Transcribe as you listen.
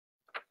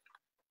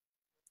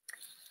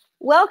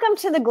Welcome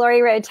to the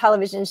Glory Road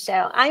television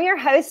show. I'm your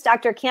host,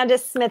 Dr.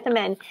 Candice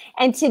Smithyman,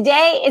 and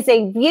today is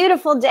a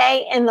beautiful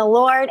day in the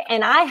Lord,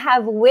 and I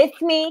have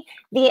with me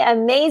the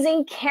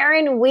amazing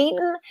Karen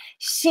Wheaton.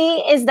 She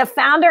is the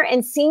founder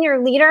and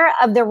senior leader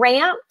of The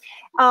Ramp,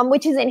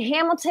 which is in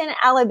Hamilton,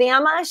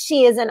 Alabama.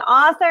 She is an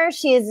author.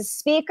 She is a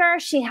speaker.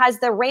 She has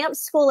the Ramp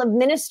School of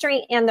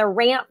Ministry and the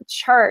Ramp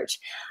Church.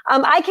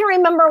 I can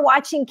remember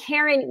watching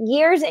Karen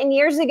years and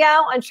years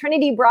ago on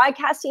Trinity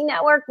Broadcasting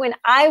Network when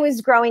I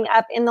was growing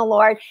up in the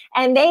Lord,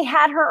 and they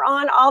had her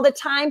on all the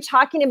time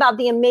talking about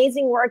the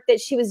amazing work that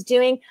she was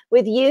doing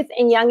with youth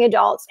and young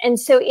adults. And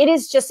so it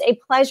is just a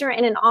pleasure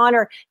and an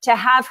honor to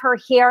have her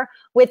here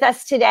with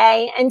us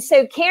today. And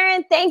so,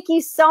 Karen, thank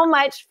you so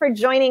much for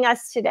joining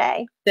us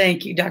today.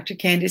 Thank you, Dr.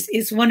 Candice.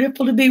 It's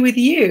wonderful to be with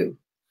you.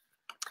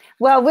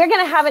 Well, we're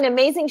going to have an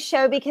amazing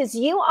show because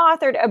you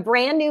authored a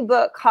brand new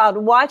book called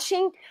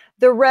Watching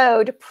the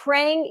Road,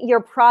 Praying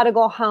Your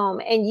Prodigal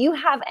Home. And you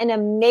have an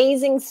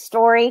amazing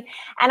story.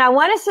 And I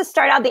want us to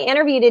start out the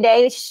interview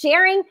today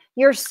sharing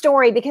your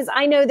story, because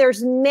I know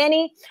there's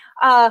many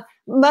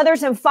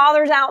mothers and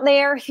fathers out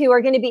there who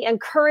are going to be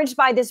encouraged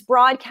by this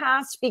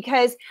broadcast,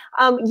 because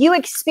you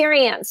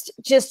experienced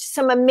just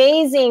some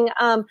amazing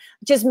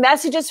just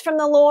messages from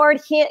the Lord,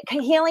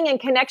 healing and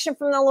connection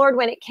from the Lord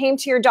when it came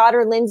to your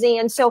daughter, Lindsay.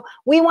 And so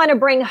we want to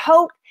bring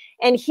hope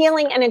and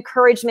healing and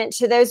encouragement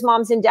to those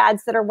moms and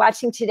dads that are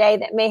watching today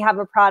that may have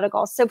a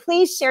prodigal. So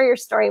please share your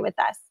story with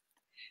us.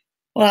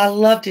 Well, I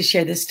love to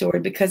share this story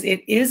because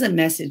it is a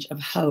message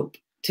of hope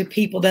to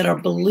people that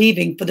are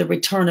believing for the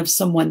return of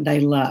someone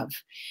they love.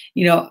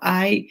 You know,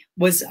 I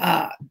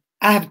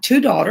have two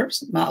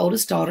daughters. My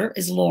oldest daughter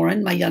is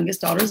Lauren. My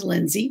youngest daughter is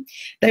Lindsay.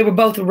 They were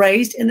both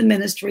raised in the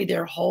ministry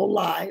their whole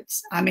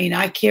lives. I mean,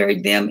 I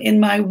carried them in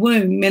my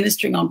womb,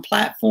 ministering on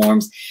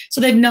platforms.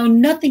 So they've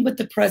known nothing but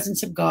the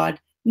presence of God,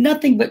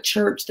 nothing but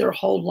church their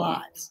whole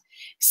lives.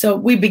 So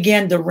we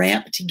began the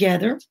Ramp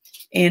together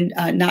in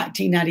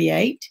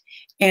 1998.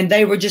 And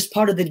they were just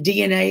part of the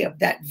DNA of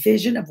that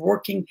vision of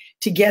working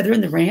together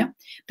in the Ramp.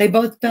 They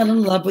both fell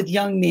in love with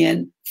young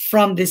men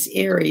from this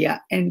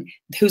area and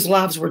whose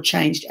lives were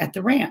changed at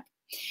the Ramp.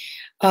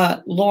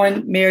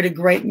 Lauren married a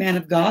great man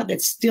of God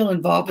that's still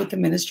involved with the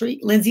ministry.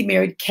 Lindsay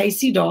married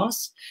Casey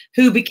Doss,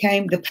 who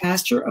became the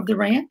pastor of the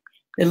Ramp,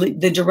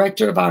 the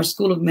director of our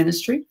School of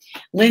Ministry.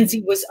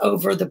 Lindsay was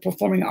over the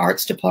Performing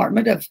Arts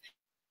Department of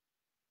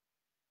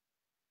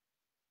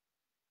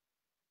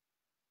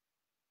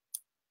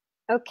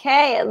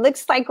Okay, it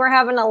looks like we're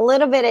having a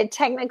little bit of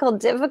technical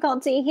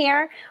difficulty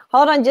here.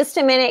 Hold on just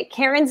a minute.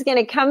 Karen's going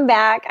to come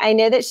back. I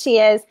know that she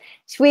is.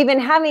 We've been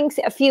having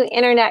a few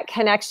internet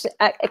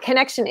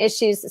connection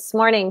issues this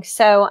morning.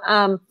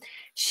 So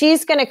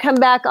she's going to come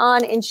back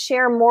on and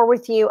share more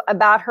with you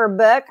about her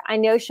book. I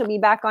know she'll be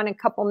back on in a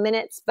couple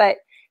minutes, but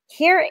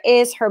here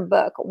is her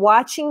book,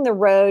 Watching the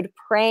Road,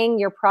 Praying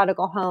Your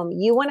Prodigal Home.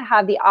 You want to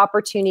have the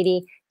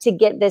opportunity to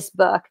get this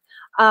book.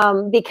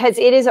 Because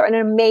it is an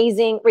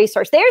amazing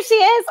resource. There she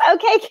is.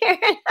 Okay,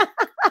 Karen.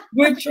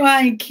 We're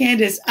trying,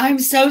 Candice. I'm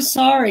so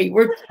sorry.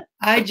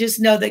 I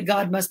just know that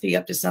God must be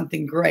up to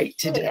something great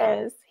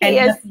today. And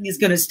nothing is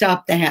going to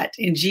stop that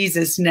in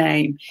Jesus'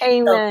 name.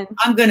 Amen. So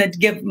I'm going to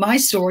give my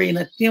story and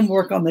let them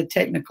work on the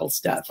technical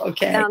stuff.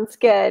 Okay. Sounds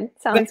good.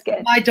 Sounds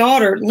good. My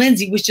daughter,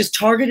 Lindsay, was just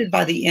targeted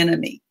by the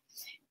enemy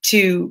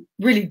to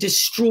really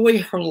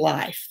destroy her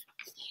life.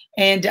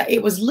 And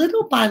it was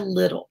little by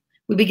little.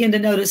 We begin to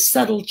notice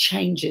subtle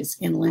changes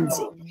in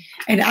Lindsay.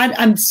 And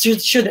I'm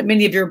sure that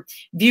many of your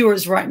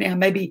viewers right now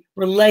maybe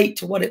relate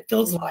to what it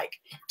feels like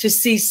to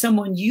see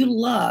someone you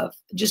love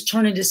just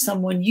turn into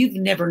someone you've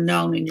never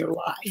known in your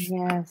life.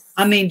 Yes.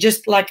 I mean,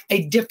 just like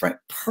a different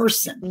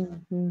person.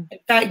 Mm-hmm. In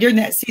fact, during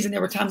that season,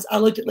 there were times I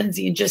looked at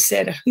Lindsay and just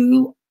said,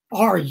 "Who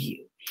are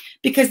you?"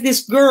 Because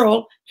this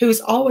girl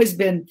who's always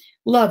been,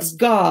 loves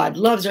God,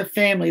 loves her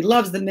family,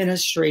 loves the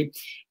ministry,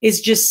 is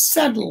just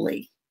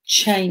suddenly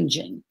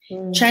changing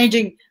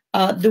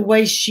the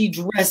way she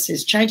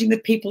dresses, changing the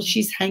people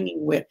she's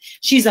hanging with.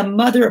 She's a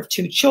mother of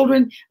two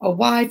children, a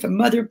wife, a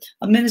mother,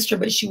 a minister,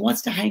 but she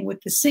wants to hang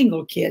with the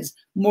single kids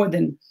more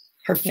than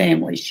her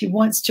family. She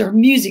wants to, her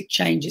music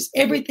changes.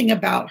 Everything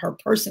about her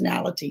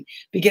personality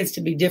begins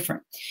to be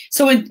different.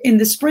 So in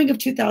the spring of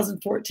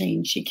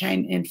 2014, she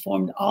came and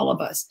informed all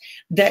of us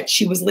that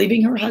she was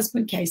leaving her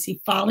husband, Casey,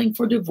 filing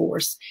for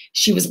divorce.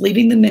 She was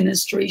leaving the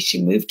ministry.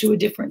 She moved to a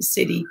different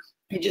city.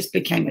 It just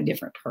became a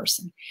different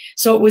person.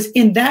 So it was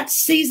in that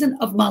season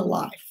of my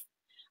life,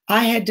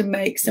 I had to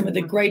make some of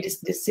the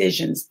greatest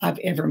decisions I've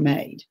ever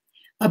made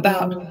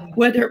about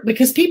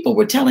because people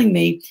were telling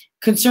me,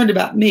 concerned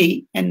about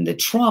me and the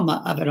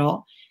trauma of it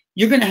all,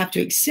 you're going to have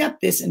to accept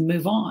this and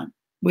move on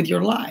with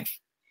your life.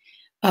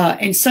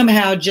 And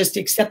somehow just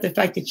accept the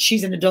fact that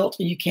she's an adult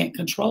and you can't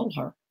control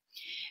her.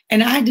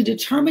 And I had to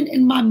determine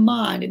in my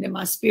mind and in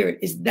my spirit,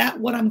 is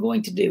that what I'm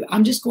going to do?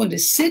 I'm just going to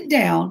sit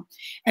down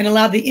and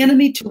allow the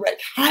enemy to wreak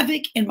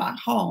havoc in my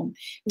home,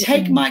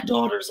 take my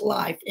daughter's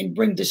life and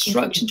bring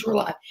destruction to her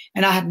life.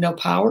 And I have no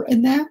power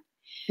in that.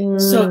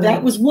 So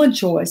that was one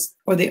choice,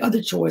 or the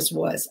other choice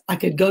was I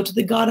could go to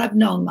the God I've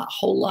known my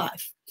whole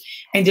life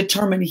and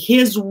determine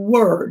his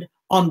word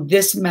on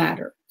this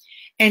matter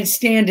and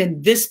stand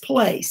in this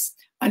place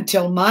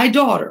until my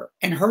daughter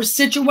and her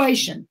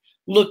situation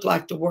looked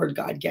like the word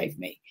God gave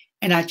me.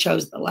 And I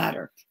chose the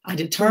latter. I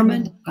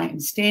determined I am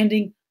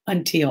standing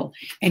until.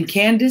 And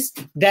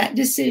Candice, that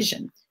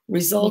decision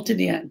resulted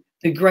in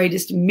the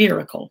greatest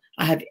miracle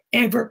I have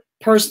ever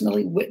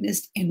personally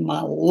witnessed in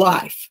my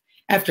life.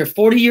 After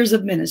 40 years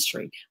of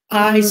ministry,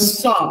 I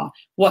saw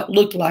what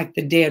looked like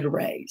the dead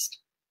raised.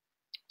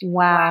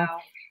 Wow.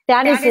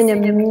 That is an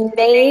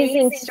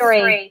amazing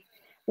story.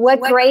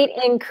 What great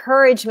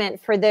encouragement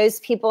for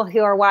those people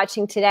who are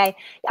watching today.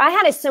 I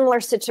had a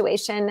similar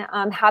situation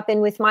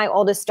happen with my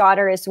oldest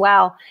daughter as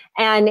well.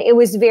 And it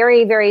was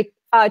very, very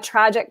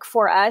tragic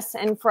for us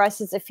and for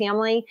us as a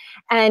family.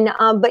 And,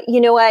 but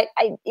you know what,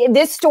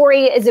 this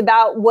story is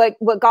about what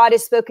God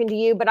has spoken to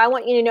you, but I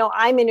want you to know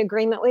I'm in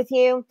agreement with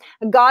you.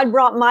 God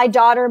brought my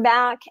daughter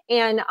back,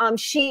 and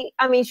she's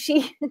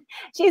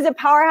a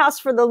powerhouse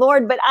for the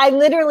Lord, but I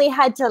literally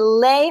had to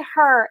lay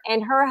her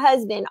and her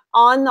husband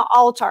on the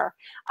altar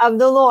of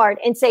the Lord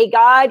and say,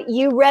 God,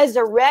 you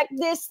resurrect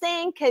this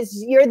thing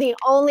because you're the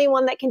only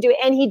one that can do it.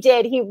 And he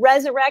did. He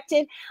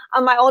resurrected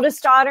my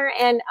oldest daughter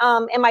and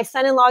my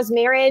son-in-law's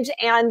marriage,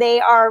 and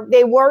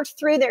they worked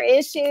through their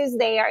issues.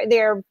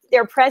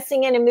 They're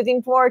pressing in and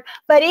moving forward.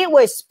 But it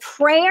was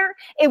prayer,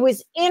 it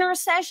was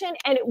intercession,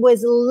 and it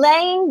was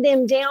laying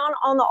them down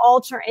on the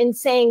altar and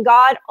saying,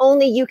 God,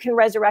 only you can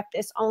resurrect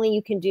this. Only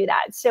you can do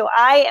that. So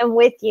I am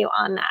with you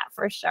on that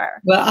for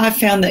sure. Well, I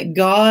found that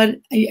God,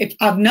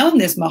 I've known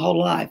this my whole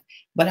life,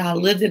 but I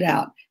lived it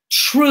out.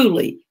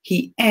 Truly,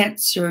 he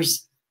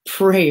answers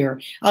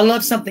prayer. I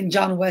love something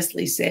John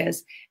Wesley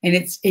says,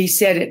 and he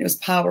said it was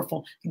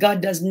powerful.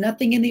 God does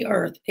nothing in the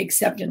earth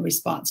except in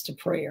response to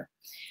prayer.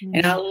 Mm-hmm.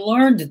 And I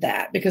learned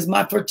that because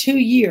for 2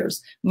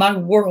 years, my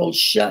world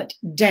shut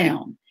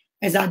down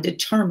as I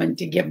determined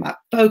to give my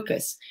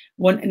focus.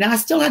 And I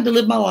still had to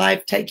live my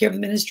life, take care of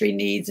the ministry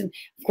needs. And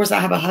of course, I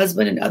have a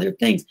husband and other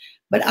things.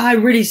 But I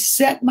really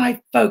set my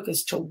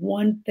focus to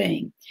one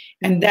thing,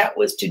 and that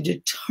was to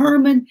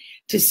determine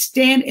to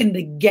stand in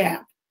the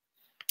gap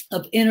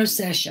of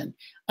intercession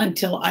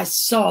until I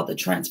saw the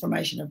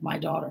transformation of my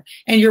daughter.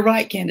 And you're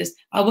right, Candice.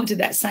 I went to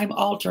that same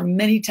altar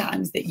many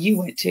times that you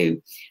went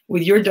to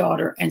with your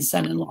daughter and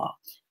son-in-law.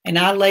 And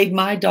I laid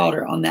my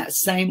daughter on that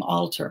same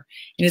altar.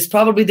 And it's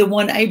probably the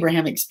one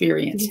Abraham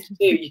experienced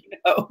too,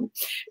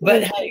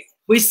 But hey,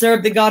 we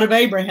serve the God of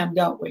Abraham,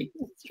 don't we?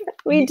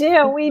 We do.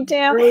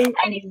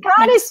 And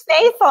God is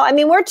faithful. I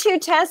mean, we're two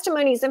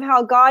testimonies of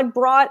how God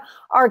brought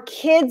our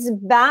kids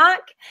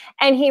back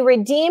and he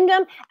redeemed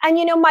them.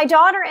 And, my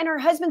daughter and her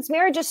husband's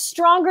marriage is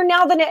stronger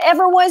now than it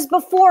ever was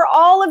before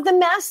all of the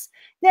mess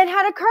that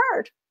had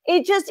occurred.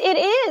 It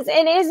is.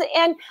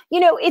 And,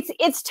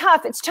 it's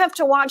tough. It's tough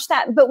to watch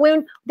that. But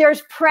when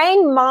there's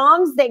praying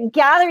moms that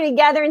gather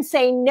together and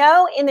say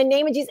no in the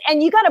name of Jesus,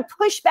 and you got to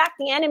push back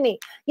the enemy.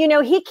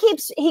 He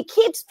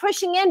keeps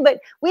pushing in, but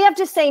we have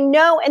to say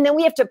no. And then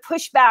we have to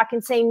push back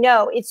and say,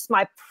 no, it's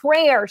my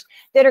prayers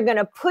that are going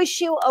to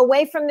push you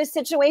away from this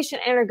situation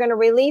and are going to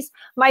release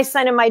my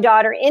son and my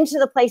daughter into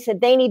the place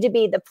that they need to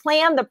be. The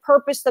plan, the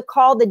purpose, the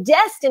call, the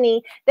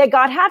destiny that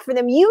God had for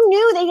them. You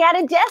knew they had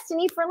a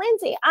destiny for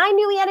Lindsay. I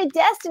knew he had a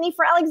destiny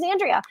for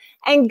Alexandria,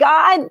 and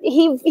God,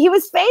 he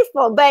was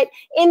faithful. But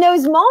in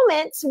those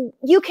moments,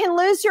 you can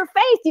lose your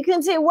faith. You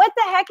can say, what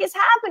the heck is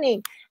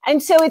happening?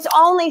 And so it's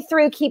only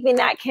through keeping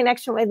that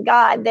connection with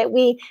God that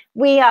we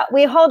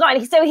hold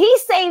on. So he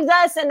saves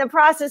us in the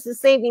process of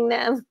saving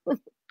them.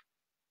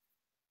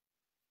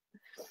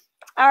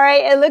 All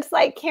right. It looks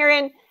like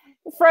Karen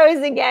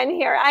froze again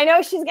here. I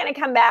know she's going to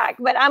come back,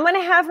 but I'm going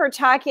to have her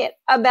talk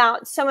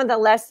about some of the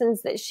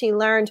lessons that she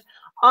learned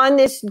on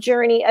this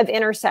journey of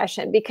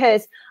intercession,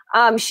 because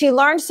she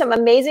learned some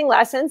amazing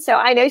lessons. So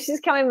I know she's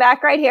coming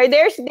back right here.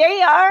 There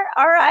you are.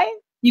 All right.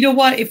 You know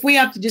what? If we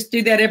have to just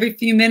do that every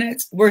few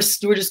minutes, we're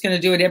just going to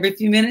do it every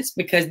few minutes,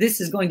 because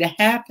this is going to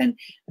happen.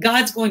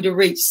 God's going to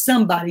reach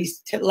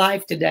somebody's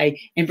life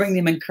today and bring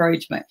them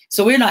encouragement.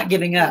 So we're not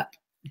giving up.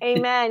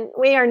 Amen.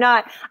 We are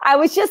not. I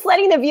was just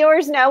letting the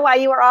viewers know while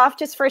you were off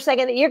just for a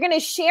second that you're going to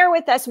share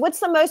with us what's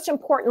the most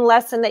important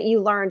lesson that you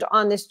learned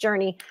on this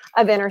journey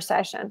of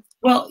intercession.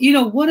 Well,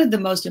 one of the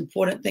most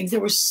important things, there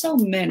were so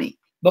many,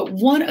 but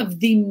one of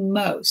the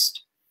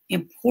most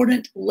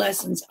important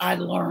lessons I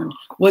learned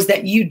was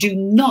that you do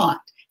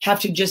not have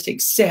to just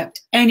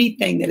accept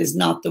anything that is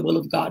not the will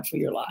of God for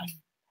your life.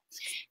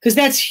 Because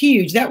that's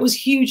huge. That was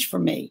huge for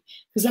me.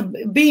 Because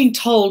I'm being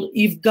told,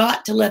 you've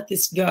got to let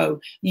this go.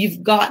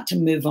 You've got to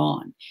move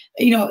on.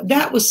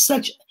 That was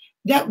such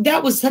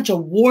a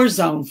war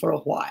zone for a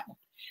while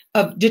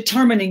of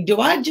determining, do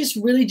I just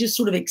really just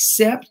sort of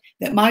accept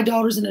that my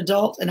daughter's an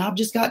adult and I've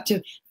just got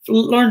to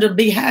learn to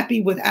be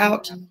happy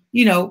without,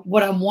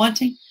 what I'm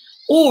wanting?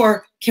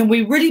 Or can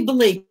we really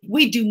believe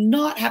we do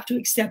not have to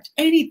accept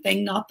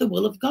anything not the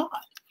will of God?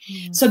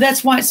 Mm. So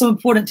that's why it's so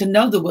important to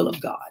know the will of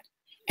God.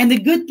 And the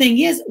good thing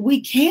is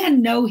we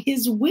can know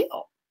his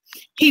will.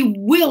 He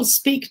will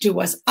speak to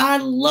us. I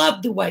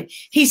love the way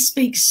he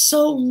speaks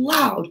so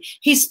loud.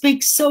 He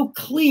speaks so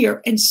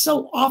clear and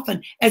so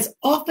often. As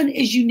often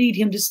as you need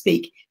him to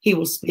speak, he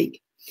will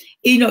speak.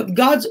 You know,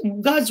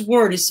 God's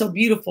word is so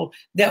beautiful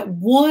that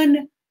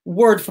one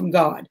word from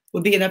God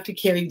will be enough to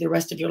carry you the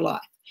rest of your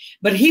life.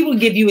 But he will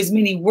give you as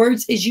many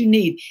words as you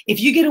need.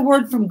 If you get a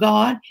word from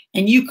God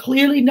and you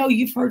clearly know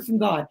you've heard from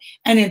God,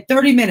 and in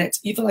 30 minutes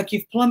you feel like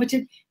you've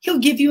plummeted, he'll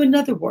give you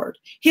another word.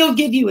 He'll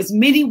give you as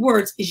many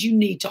words as you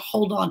need to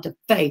hold on to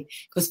faith,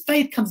 because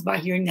faith comes by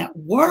hearing that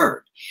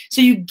word. So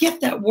you get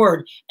that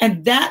word,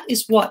 and that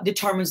is what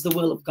determines the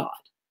will of God.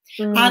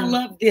 I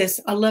love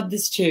this. I love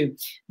this too.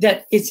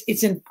 That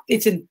it's in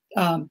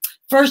 1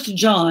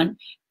 John,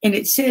 and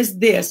it says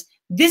this.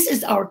 This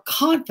is our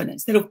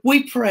confidence that if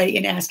we pray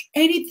and ask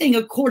anything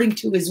according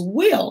to his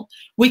will,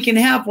 we can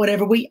have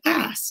whatever we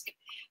ask.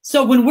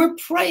 So when we're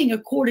praying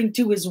according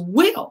to his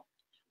will,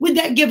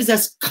 that gives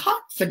us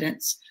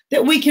confidence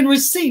that we can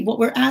receive what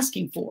we're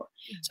asking for.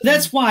 So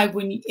that's why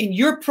when in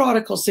your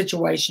prodigal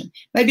situation,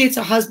 maybe it's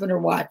a husband or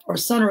wife or a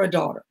son or a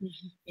daughter,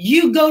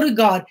 you go to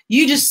God,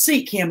 you just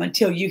seek him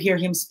until you hear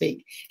him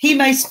speak. He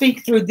may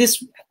speak through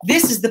this.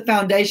 This is the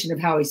foundation of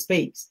how he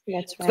speaks.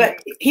 That's right.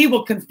 But he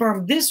will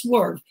confirm this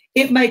word.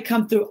 It may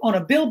come through on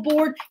a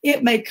billboard.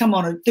 It may come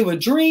through a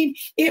dream.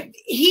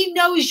 He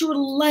knows your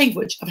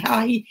language of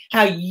how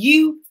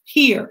you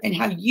hear and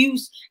how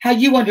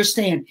you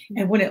understand.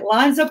 And when it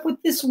lines up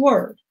with this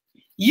word,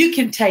 you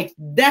can take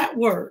that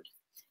word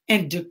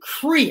and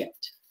decree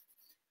it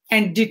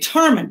and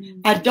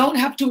determine, I don't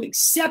have to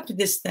accept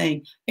this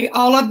thing.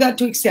 All I've got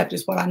to accept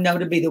is what I know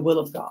to be the will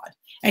of God.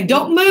 And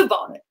don't move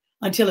on it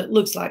until it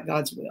looks like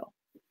God's will.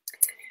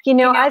 You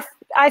know,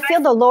 I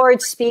feel the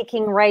Lord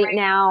speaking right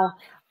now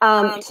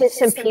to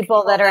some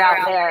people that are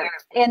out there,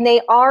 and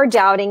they are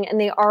doubting and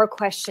they are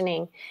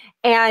questioning.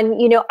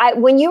 And, you know,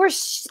 when you were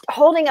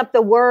holding up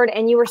the word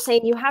and you were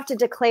saying you have to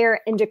declare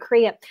and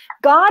decree it,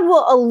 God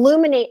will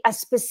illuminate a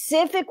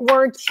specific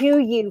word to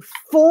you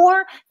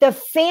for the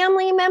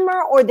family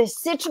member or the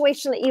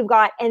situation that you've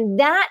got. And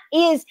that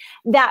is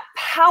that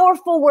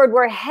powerful word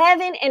where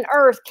heaven and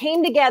earth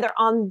came together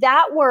on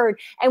that word.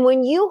 And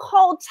when you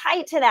hold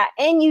tight to that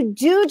and you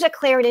do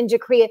declare it and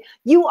decree it,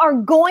 you are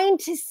going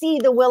to see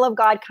the will of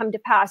God come to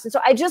pass. And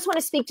so I just want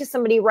to speak to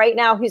somebody right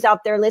now who's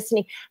out there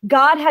listening.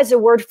 God has a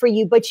word for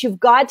you, but you've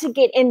got to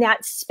get in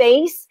that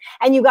space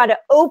and you got to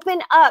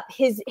open up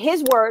his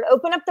word,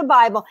 open up the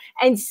Bible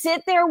and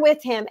sit there with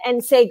him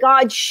and say,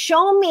 God,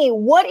 show me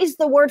what is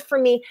the word for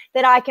me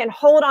that I can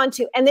hold on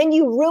to. And then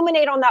you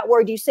ruminate on that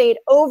word. You say it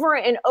over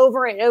and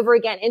over and over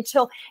again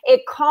until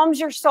it calms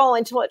your soul,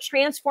 until it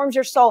transforms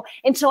your soul,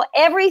 until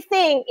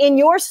everything in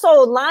your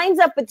soul lines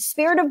up with the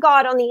Spirit of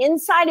God on the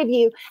inside of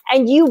you.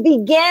 And you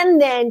begin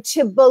then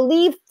to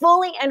believe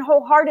fully and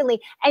wholeheartedly.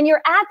 And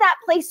you're at that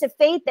place of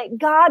faith that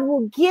God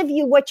will give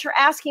you what you're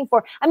asking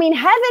for. I mean,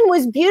 heaven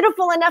was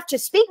beautiful enough to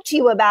speak to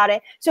you about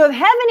it. So if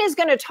heaven is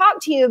going to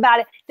talk to you about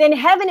it, then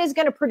heaven is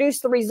going to produce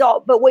the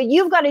result. But what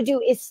you've got to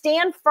do is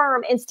stand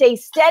firm and stay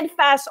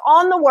steadfast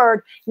on the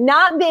word,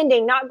 not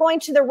bending, not going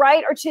to the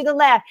right or to the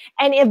left.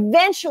 And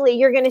eventually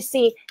you're going to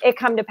see it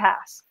come to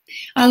pass.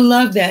 I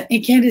love that.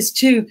 And Candice,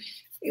 too,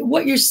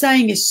 what you're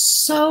saying is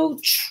so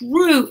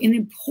true and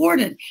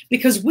important,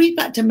 because we've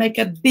got to make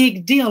a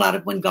big deal out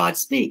of when God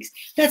speaks.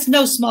 That's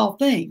no small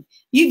thing.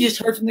 You just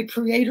heard from the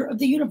creator of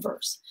the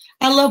universe.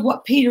 I love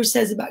what Peter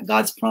says about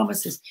God's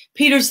promises.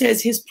 Peter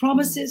says his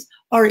promises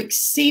are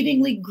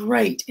exceedingly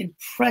great and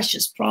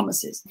precious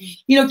promises.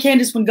 You know,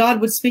 Candice, when God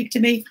would speak to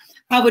me,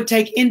 I would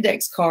take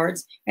index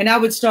cards and I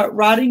would start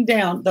writing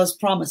down those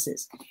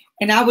promises.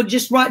 And I would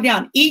just write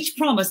down each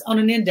promise on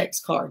an index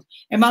card.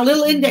 And my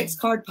little index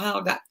card pile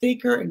got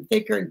thicker and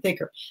thicker and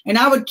thicker. And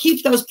I would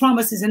keep those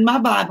promises in my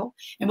Bible.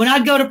 And when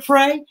I'd go to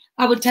pray,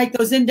 I would take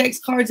those index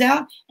cards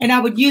out and I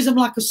would use them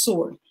like a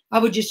sword. I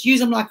would just use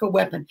them like a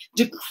weapon,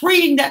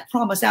 decreeing that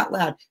promise out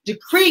loud,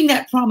 decreeing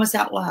that promise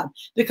out loud,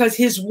 because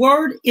his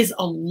word is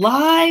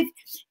alive.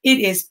 It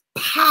is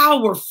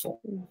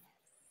powerful.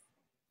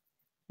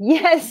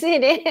 Yes,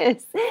 it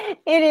is.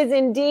 It is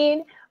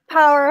indeed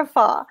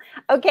powerful.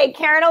 Okay,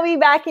 Karen will be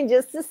back in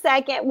just a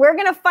second. We're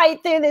going to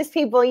fight through this,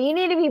 people. You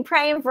need to be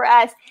praying for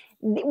us.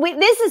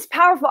 This is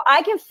powerful.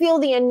 I can feel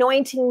the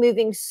anointing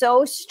moving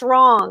so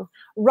strong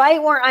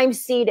right where I'm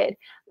seated.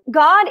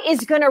 God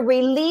is going to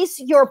release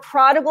your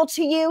prodigal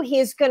to you. He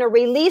is going to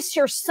release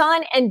your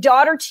son and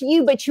daughter to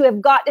you, but you have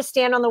got to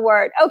stand on the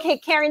word. Okay,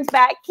 Karen's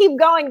back. Keep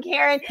going,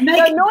 Karen. The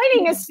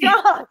anointing is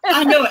strong.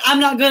 I know it. I'm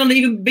not going to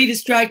even be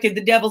distracted.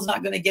 The devil's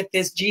not going to get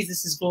this.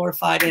 Jesus is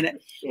glorified in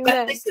it.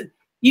 But listen,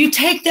 you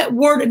take that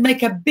word and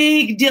make a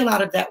big deal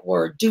out of that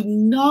word. Do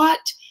not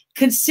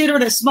consider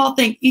it a small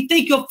thing. You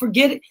think you'll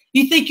forget it.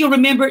 You think you'll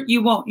remember it.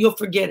 You won't. You'll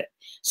forget it.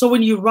 So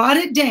when you write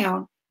it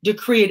down,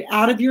 decree it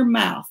out of your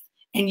mouth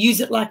and use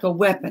it like a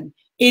weapon.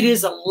 It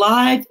is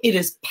alive. It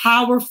is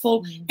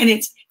powerful.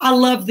 And I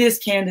love this,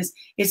 Candice.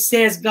 It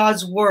says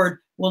God's word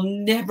will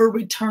never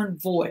return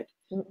void.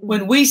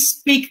 When we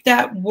speak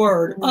that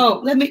word,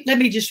 oh, let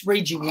me just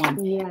read you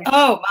one. Yes.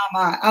 Oh,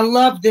 my, I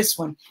love this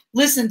one.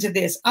 Listen to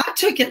this. I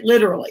took it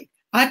literally.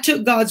 I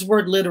took God's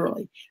word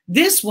literally.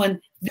 This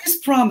one, this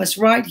promise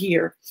right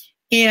here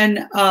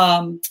in,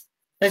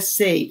 let's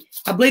see,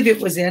 I believe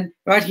it was in,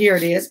 right here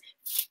it is.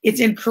 It's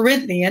in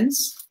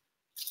Corinthians.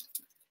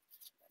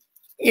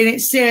 And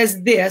it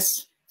says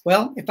this,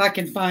 well, if I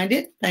can find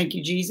it, thank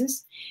you,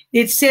 Jesus.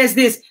 It says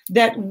this,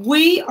 that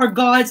we are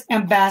God's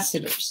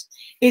ambassadors.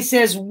 It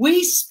says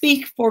we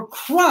speak for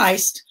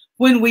Christ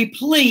when we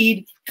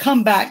plead,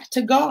 come back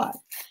to God.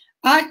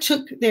 I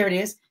took, there it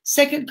is,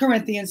 2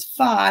 Corinthians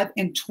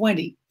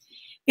 5:20.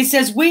 It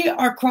says we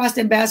are Christ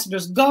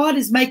ambassadors. God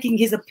is making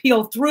his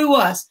appeal through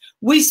us.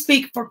 We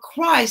speak for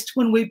Christ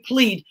when we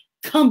plead,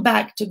 come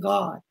back to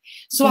God.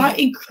 So I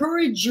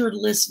encourage your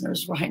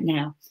listeners right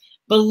now,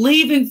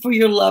 believing for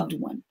your loved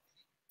one,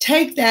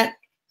 take that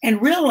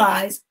and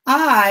realize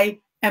I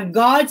am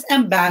God's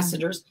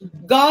ambassadors.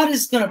 God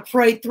is going to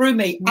pray through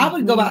me. I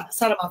would go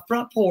outside of my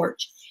front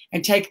porch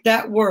and take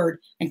that word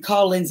and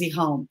call Lindsay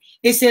home.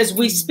 It says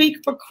we speak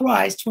for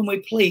Christ when we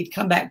plead,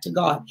 come back to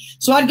God.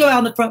 So I'd go out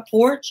on the front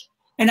porch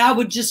and I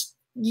would just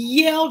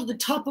yell to the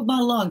top of my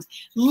lungs,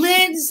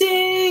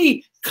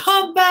 Lindsay,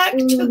 come back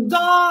to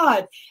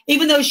God.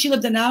 Even though she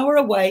lived an hour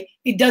away,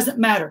 it doesn't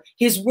matter.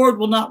 His word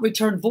will not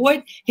return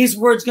void. His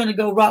word's going to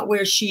go right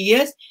where she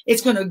is.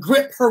 It's going to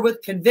grip her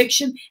with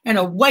conviction and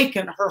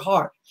awaken her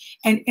heart.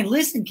 And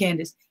listen,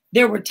 Candice,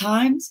 there were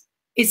times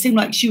it seemed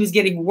like she was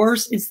getting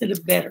worse instead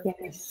of better.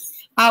 Yes.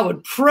 I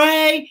would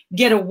pray,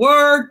 get a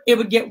word, it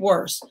would get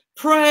worse.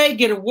 Pray,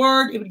 get a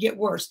word, it would get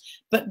worse.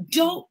 But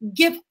don't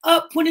give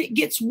up when it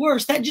gets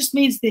worse. That just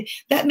means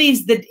that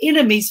means the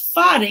enemy's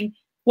fighting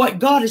what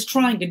God is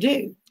trying to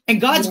do.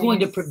 And God's going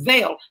to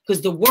prevail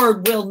because the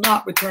word will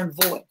not return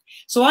void.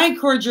 So I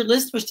encourage your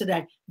listeners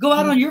today, go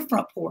out on your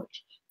front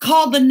porch.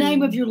 Call the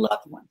name of your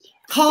loved one.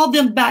 Call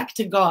them back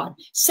to God.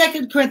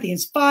 2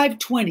 Corinthians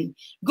 5:20.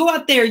 Go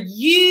out there.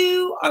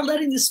 You are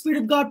letting the Spirit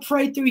of God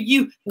pray through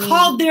you.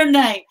 Call their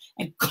name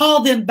and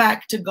call them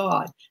back to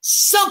God.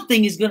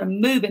 Something is going to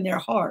move in their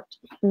heart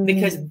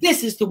because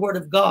this is the word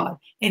of God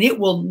and it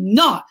will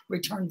not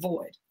return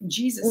void. In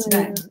Jesus'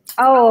 name.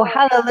 Oh,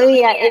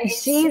 hallelujah. In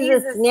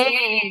Jesus'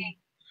 name.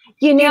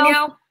 You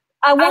know,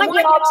 I want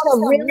you all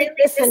to really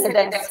listen to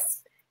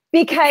this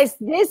because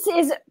this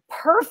is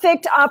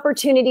perfect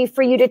opportunity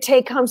for you to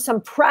take home some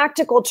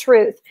practical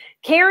truth.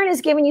 Karen is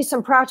giving you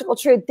some practical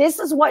truth. This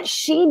is what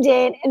she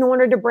did in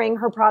order to bring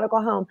her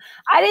prodigal home.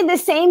 I did the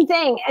same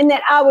thing, and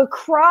that I would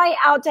cry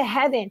out to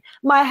heaven.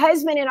 My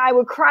husband and I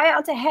would cry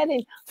out to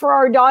heaven for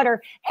our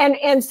daughter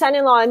and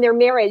son-in-law and their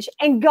marriage.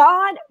 And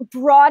God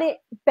brought it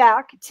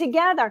back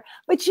together.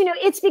 But you know,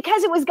 it's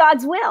because it was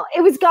God's will.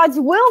 It was God's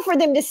will for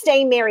them to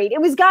stay married.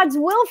 It was God's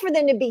will for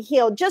them to be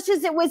healed, just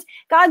as it was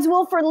God's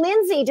will for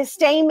Lindsay to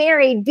stay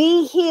married,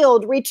 be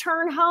healed,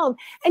 return home.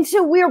 And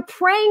so we're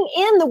praying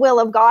in the will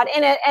of God.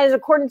 And as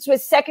accordance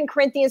with 2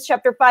 Corinthians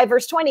chapter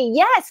 5:20,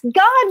 yes,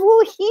 God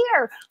will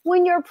hear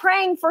when you're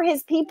praying for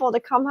his people to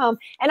come home.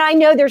 And I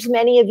know there's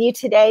many of you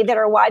today that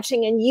are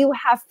watching and you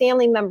have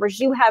family members,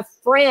 you have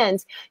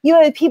friends, you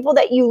have people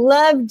that you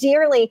love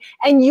dearly,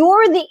 and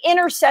you're the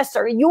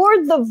intercessor.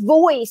 You're the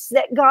voice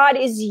that God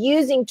is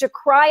using to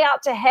cry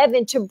out to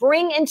heaven, to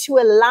bring into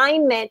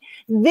alignment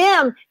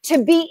them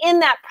to be in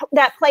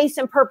that place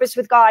and purpose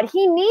with God.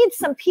 He needs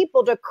some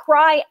people to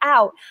cry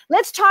out.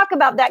 Let's talk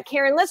about that,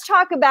 Karen. Let's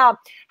talk about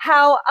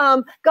how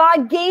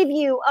God gave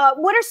you,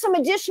 what are some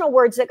additional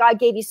words that God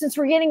gave you, since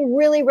we're getting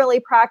really, really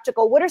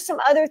practical? What are some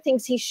other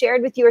things he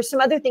shared with you or some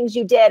other things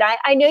you did?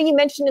 I know you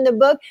mentioned in the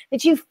book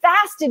that you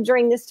fasted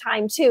during this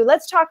time too.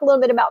 Let's talk a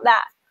little bit about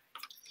that.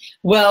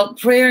 Well,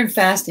 prayer and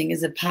fasting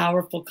is a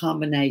powerful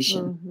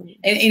combination.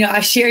 And, you know, I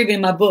share even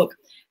in my book,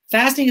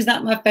 fasting is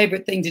not my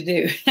favorite thing to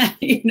do.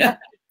 You know,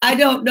 I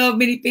don't know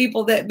many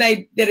people that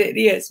it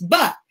is,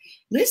 but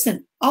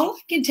listen, all I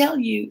can tell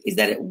you is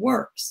that it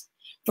works.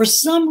 For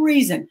some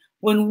reason,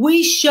 when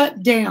we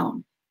shut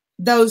down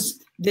those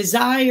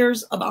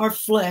desires of our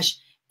flesh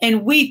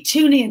and we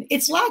tune in,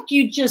 it's like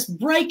you just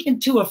break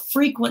into a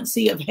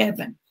frequency of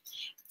heaven.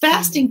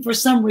 Fasting, for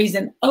some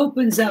reason,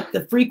 opens up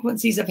the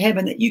frequencies of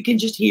heaven that you can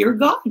just hear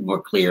God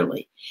more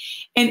clearly.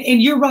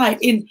 And you're right.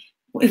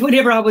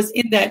 Whenever I was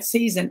in that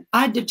season,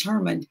 I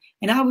determined,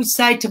 and I would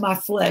say to my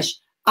flesh,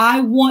 I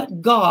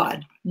want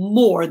God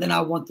more than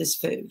I want this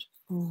food.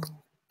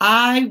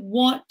 I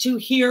want to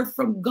hear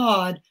from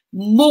God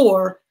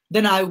more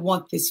than I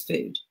want this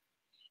food.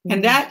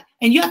 And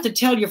you have to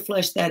tell your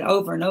flesh that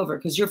over and over,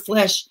 because your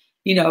flesh,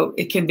 you know,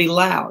 it can be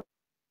loud.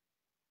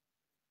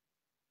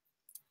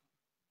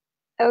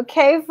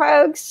 Okay,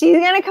 folks, she's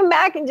going to come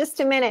back in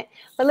just a minute.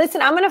 But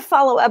listen, I'm going to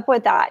follow up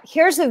with that.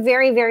 Here's a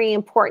very, very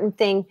important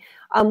thing.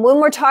 When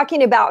we're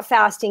talking about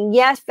fasting,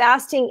 yes,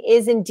 fasting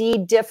is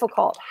indeed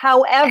difficult.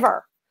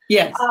 However,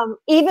 yes,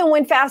 even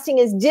when fasting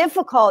is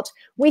difficult,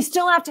 we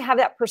still have to have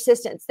that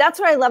persistence. That's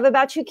what I love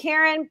about you,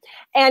 Karen.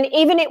 And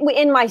even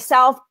in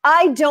myself,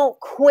 I don't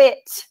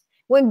quit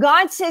When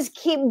God says,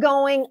 keep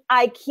going,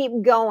 I keep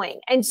going.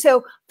 And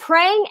so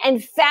praying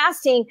and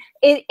fasting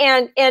is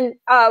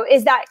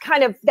that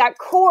kind of that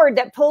cord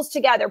that pulls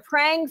together.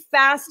 Praying,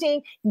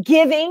 fasting,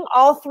 giving,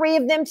 all three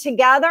of them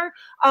together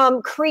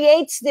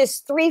creates this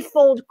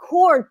threefold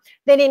cord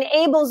that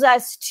enables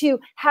us to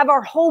have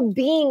our whole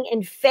being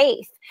in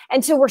faith.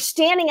 And so we're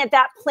standing at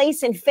that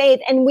place in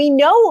faith, and we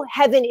know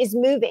heaven is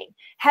moving.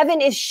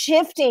 Heaven is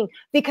shifting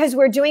because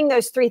we're doing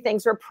those three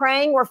things. We're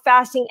praying, we're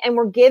fasting, and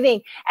we're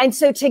giving. And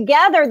so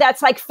together,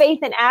 that's like faith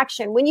in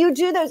action. When you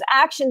do those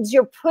actions,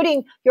 you're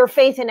putting your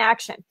faith in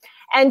action.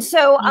 And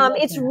so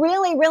it's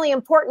really, really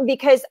important,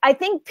 because I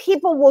think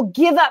people will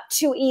give up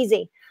too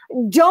easy.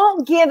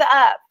 Don't give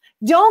up.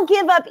 Don't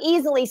give up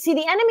easily. See,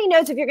 the enemy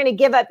knows if you're going to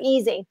give up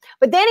easy,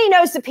 but then he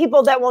knows the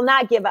people that will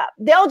not give up.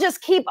 They'll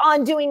just keep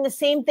on doing the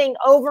same thing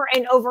over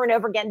and over and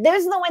over again.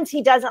 Those are the ones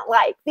he doesn't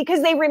like,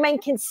 because they remain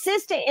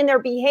consistent in their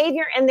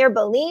behavior and their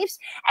beliefs.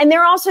 And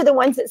they're also the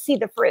ones that see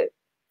the fruit.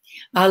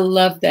 I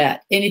love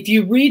that. And if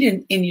you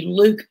read in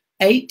Luke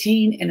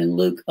 18 and in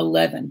Luke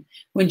 11,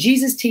 when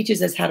Jesus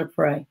teaches us how to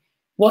pray,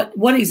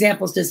 what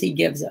examples does he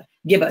give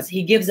us?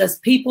 He gives us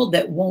people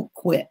that won't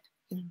quit.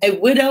 A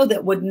widow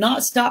that would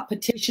not stop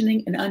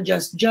petitioning an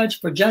unjust judge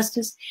for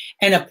justice,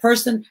 and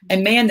a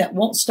man that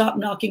won't stop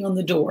knocking on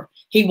the door.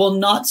 He will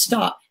not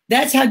stop.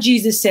 That's how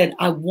Jesus said,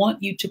 I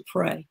want you to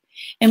pray.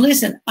 And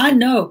listen, I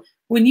know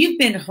when you've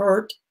been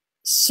hurt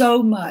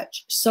so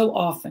much, so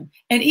often,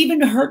 and even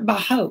hurt by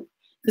hope,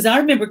 because I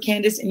remember,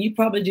 Candice, and you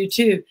probably do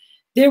too,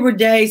 there were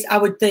days I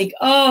would think,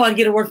 oh, I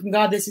get a word from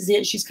God. This is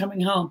it. She's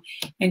coming home.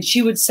 And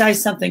she would say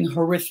something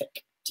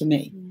horrific to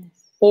me.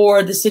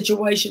 Or the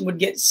situation would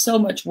get so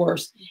much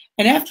worse.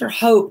 And after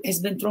hope has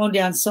been thrown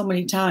down so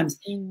many times,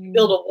 you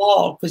build a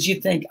wall because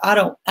you think, I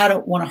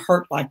don't want to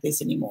hurt like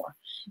this anymore.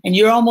 And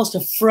you're almost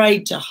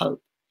afraid to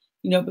hope,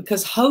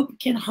 because hope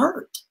can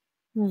hurt.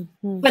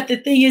 But the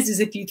thing is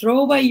if you throw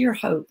away your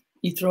hope,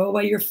 you throw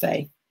away your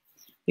faith,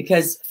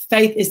 because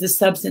faith is the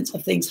substance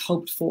of things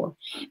hoped for.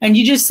 And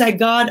you just say,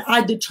 God,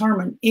 I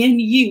determine in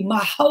you.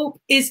 My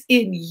hope is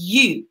in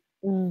you.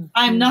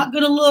 I'm not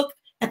going to look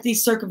at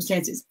these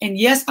circumstances. And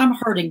yes, I'm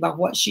hurting by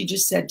what she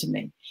just said to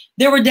me.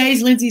 There were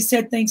days Lindsay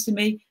said things to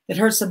me that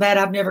hurt so bad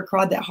I've never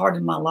cried that hard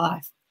in my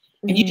life.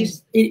 And you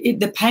just,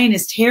 the pain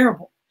is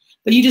terrible.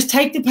 But you just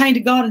take the pain to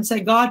God and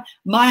say, God,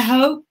 my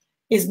hope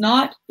is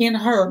not in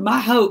her. My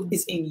hope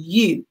is in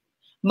you.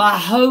 My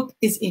hope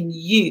is in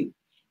you,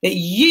 that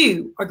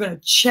you are going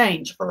to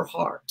change her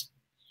heart.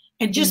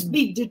 And just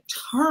be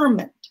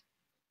determined.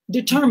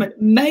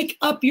 Make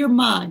up your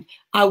mind.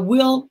 I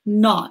will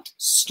not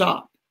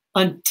stop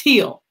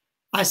until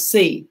I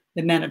see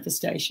the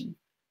manifestation.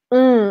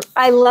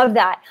 I love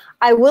that.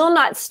 I will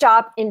not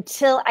stop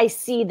until I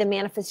see the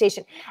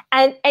manifestation.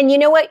 And you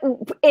know what?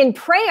 In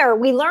prayer,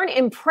 we learn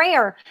in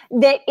prayer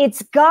that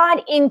it's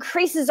God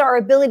increases our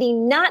ability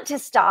not to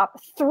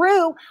stop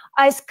through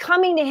us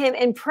coming to him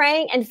and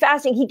praying and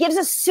fasting. He gives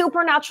us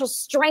supernatural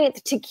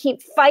strength to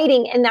keep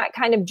fighting in that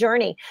kind of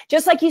journey.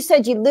 Just like you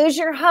said, you lose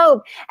your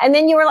hope and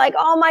then you were like,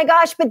 oh my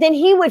gosh, but then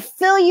he would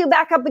fill you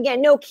back up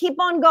again. No,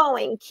 keep on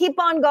going, keep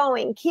on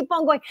going, keep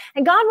on going.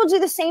 And God will do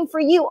the same for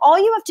you. All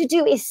you have to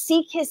do is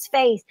seek his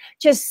face.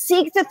 Just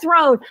seek the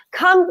throne.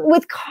 Come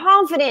with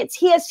confidence.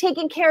 He has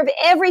taken care of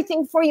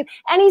everything for you,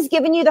 and he's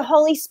given you the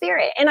Holy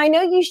Spirit. And I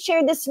know you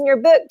shared this in your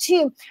book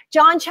too,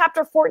 John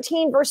chapter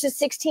 14, verses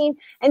 16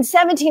 and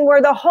 17,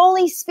 where the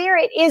Holy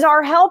Spirit is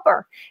our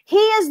helper. He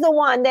is the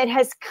one that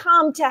has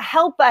come to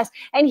help us,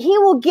 and he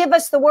will give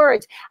us the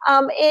words.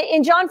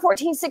 In John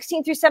 14,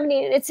 16 through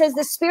 17, it says,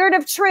 the Spirit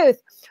of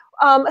truth,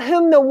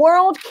 whom the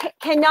world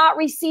cannot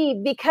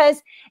receive,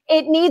 because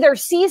it neither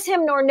sees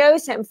him nor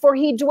knows him, for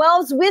he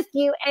dwells with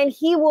you and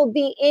he will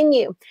be in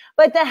you.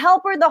 But the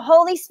helper, the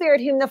Holy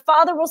Spirit, whom the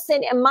Father will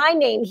send in my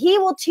name, he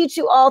will teach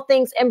you all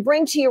things and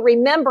bring to your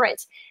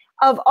remembrance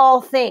of all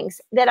things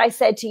that I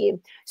said to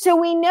you. So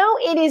we know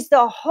it is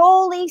the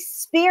Holy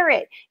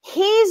Spirit.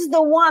 He's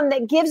the one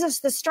that gives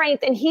us the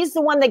strength, and he's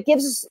the one that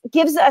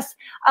gives us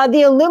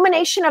the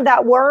illumination of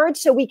that word,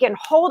 so we can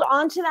hold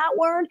on to that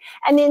word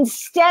and then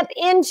step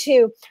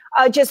into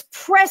just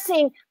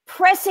pressing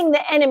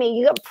the enemy.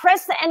 You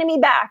press the enemy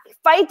back,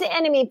 fight the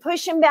enemy,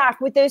 push him back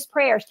with those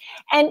prayers.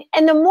 And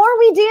the more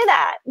we do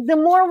that, the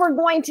more we're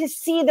going to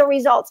see the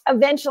results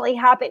eventually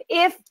happen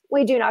if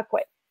we do not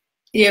quit.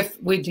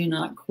 If we do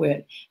not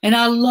quit. And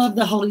I love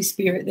the Holy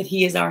Spirit, that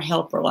he is our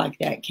helper like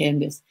that,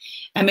 Candice.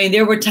 I mean,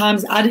 there were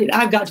times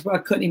I got to where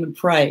I couldn't even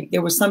pray.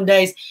 There were some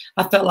days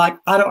I felt like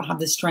I don't have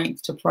the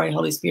strength to pray,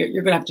 Holy Spirit.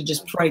 You're going to have to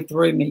just pray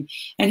through me.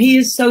 And he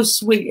is so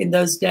sweet in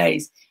those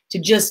days to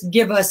just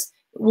give us,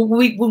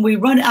 when we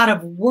run out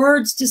of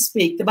words to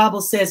speak, the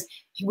Bible says,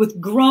 with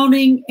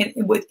groaning and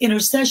with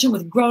intercession,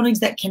 with groanings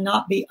that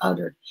cannot be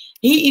uttered.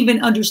 He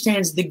even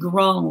understands the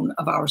groan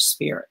of our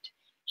spirit.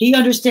 He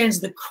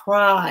understands the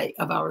cry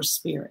of our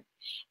spirit.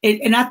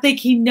 And I think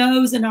he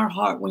knows in our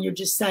heart when you're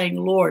just saying,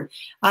 Lord,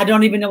 I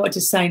don't even know what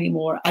to say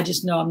anymore. I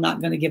just know I'm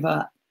not going to give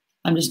up.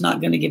 I'm just not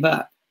going to give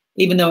up,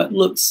 even though it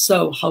looks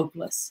so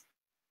hopeless.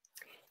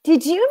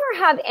 Did you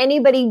ever have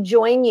anybody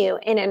join you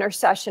in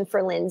intercession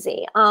for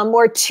Lindsay,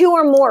 or two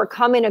or more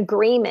come in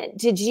agreement?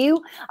 Did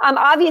you,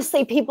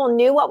 obviously people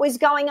knew what was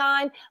going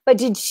on, but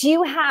did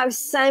you have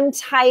some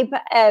type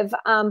of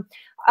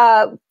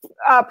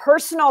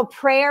personal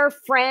prayer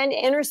friend,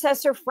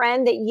 intercessor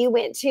friend that you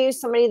went to,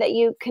 somebody that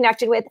you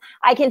connected with?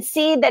 I can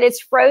see that it's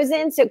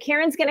frozen, so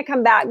Karen's going to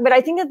come back, but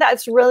I think that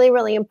that's really,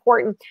 really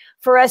important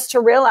for us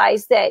to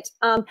realize that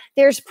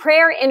there's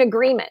prayer in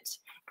agreement.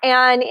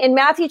 And in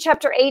Matthew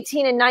chapter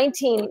 18 and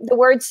 19, the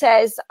word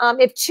says,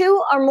 if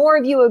two or more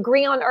of you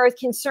agree on earth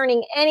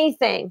concerning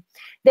anything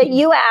that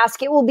you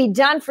ask, it will be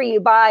done for you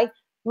by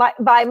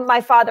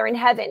my Father in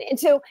heaven. And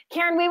so,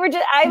 Karen,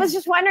 I was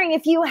just wondering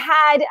if you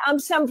had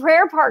some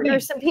prayer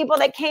partners, some people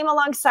that came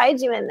alongside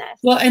you in this.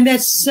 Well, and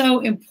that's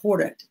so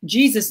important.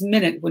 Jesus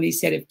meant it when he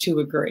said, if two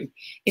agree.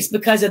 It's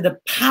because of the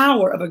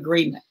power of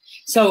agreement.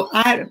 So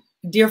I had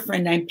a dear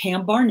friend named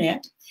Pam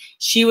Barnett.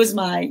 She was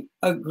my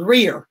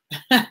agreeer.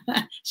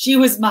 She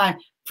was my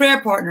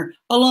prayer partner,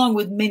 along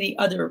with many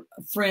other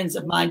friends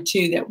of mine,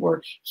 too, that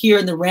were here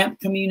in the Ramp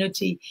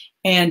community.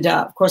 And,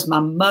 of course, my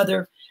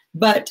mother.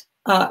 But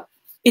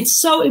it's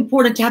so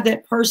important to have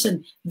that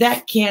person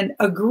that can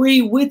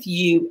agree with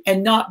you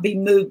and not be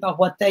moved by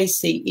what they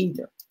see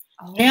either.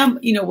 Oh. Pam,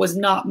 was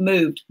not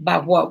moved by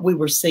what we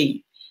were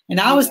seeing. And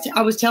I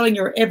was telling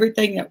her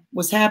everything that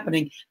was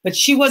happening, but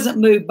she wasn't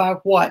moved by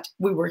what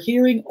we were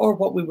hearing or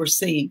what we were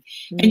seeing.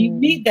 And you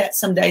need that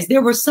some days.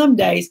 There were some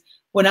days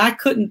when I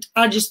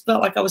just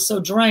felt like I was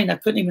so drained, I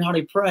couldn't even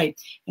hardly pray.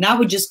 And I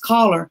would just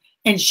call her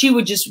and she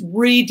would just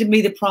read to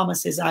me the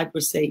promises I'd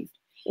received.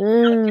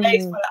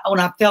 Days when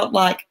I felt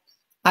like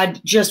I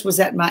just was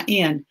at my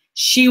end,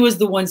 she was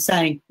the one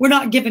saying, we're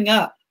not giving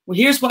up. Well,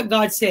 here's what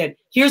God said.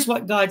 Here's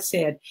what God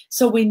said.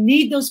 So we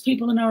need those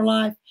people in our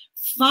life.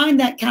 Find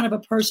that kind of a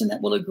person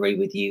that will agree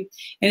with you.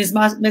 And as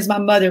my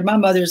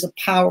mother is a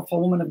powerful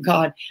woman of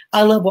God.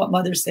 I love what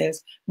mother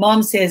says.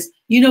 Mom says,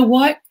 you know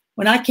what?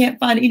 When I can't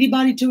find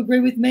anybody to agree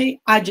with me,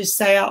 I just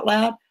say out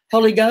loud,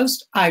 Holy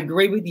Ghost, I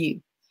agree with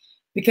you.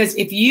 Because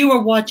if you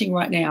are watching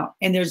right now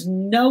and there's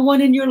no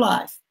one in your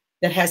life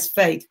that has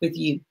faith with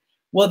you,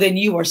 well, then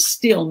you are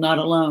still not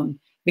alone,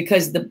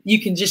 because you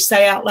can just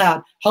say out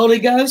loud, Holy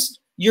Ghost,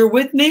 you're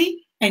with me.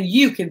 And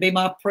you can be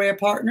my prayer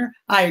partner.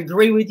 I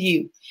agree with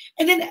you.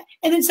 And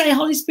then say,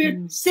 Holy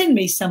Spirit, send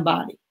me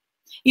somebody.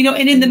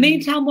 And in the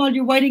meantime, while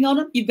you're waiting on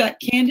them, you've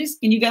got Candice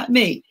and you got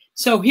me.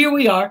 So here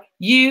we are,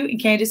 you and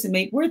Candice and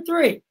me. We're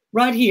three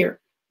right here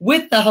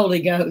with the Holy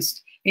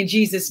Ghost in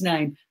Jesus'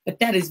 name. But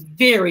that is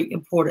very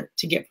important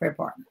to get prayer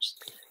partners.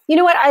 You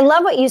know what? I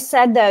love what you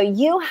said, though.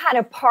 You had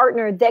a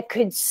partner that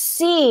could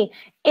see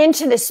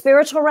into the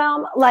spiritual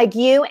realm like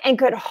you and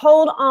could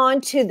hold on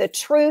to the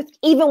truth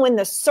even when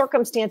the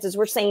circumstances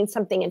were saying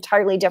something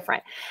entirely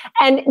different.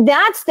 And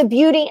that's the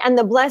beauty and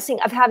the blessing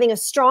of having a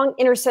strong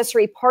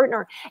intercessory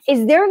partner,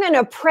 is they're going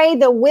to pray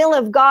the will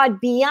of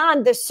God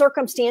beyond the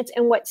circumstance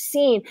and what's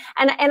seen.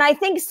 And I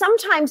think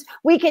sometimes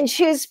we can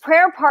choose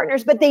prayer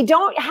partners, but they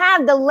don't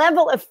have the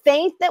level of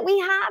faith that we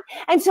have.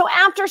 And so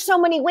after so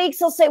many weeks,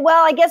 they'll say,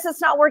 well, I guess it's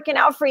not working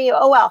out for you.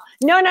 Oh, well,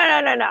 no.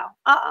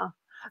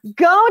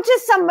 Go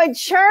to some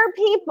mature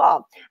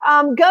people.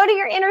 Go to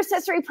your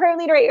intercessory prayer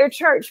leader at your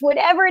church,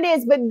 whatever it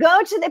is, but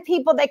go to the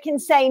people that can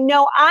say,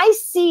 no, I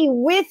see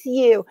with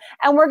you,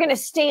 and we're going to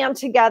stand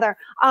together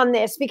on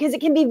this, because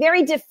it can be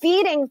very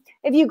defeating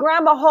if you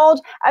grab a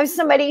hold of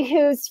somebody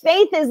whose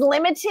faith is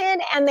limited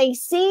and they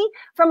see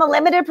from a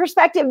limited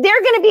perspective.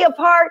 They're going to be a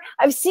part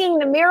of seeing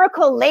the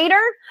miracle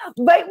later,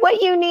 but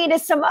what you need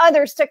is some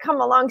others to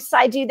come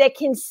alongside you that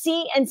can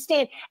see and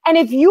stand. And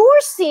if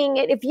you're seeing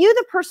it, if you,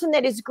 the person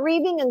that is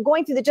grieving and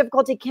going through the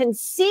difficulty, can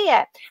see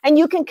it, and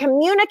you can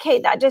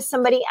communicate that to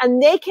somebody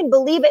and they can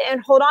believe it and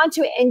hold on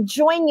to it and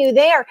join you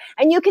there,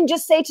 and you can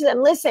just say to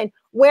them, listen,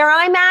 where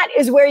I'm at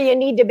is where you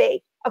need to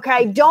be.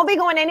 Okay, don't be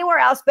going anywhere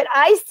else, but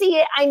I see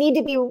it. I need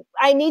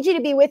you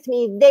to be with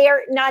me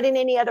there, not in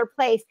any other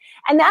place.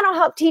 And that'll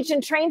help teach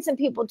and train some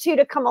people too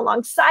to come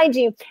alongside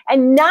you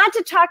and not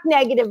to talk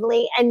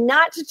negatively and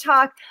not to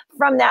talk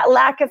from that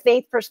lack of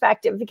faith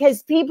perspective,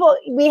 because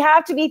we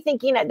have to be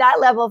thinking at that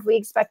level if we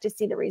expect to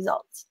see the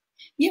results.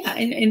 Yeah,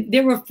 and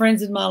there were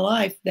friends in my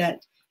life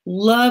that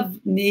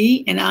love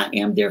me, and I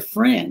am their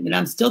friend, and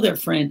I'm still their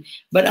friend,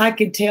 but I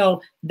could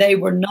tell they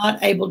were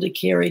not able to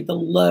carry the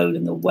load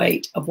and the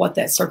weight of what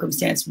that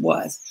circumstance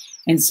was.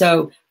 And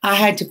so I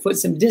had to put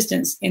some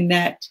distance in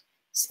that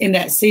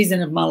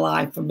season of my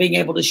life from being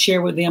able to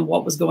share with them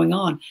what was going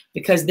on,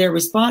 because their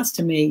response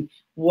to me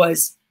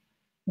was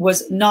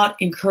not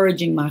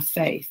encouraging my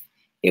faith.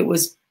 It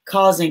was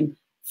causing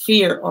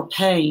fear or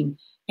pain.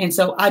 And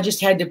so I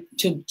just had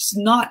to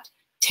not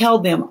tell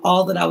them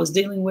all that I was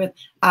dealing with.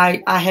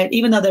 I had,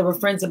 even though they were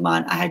friends of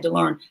mine, I had to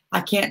learn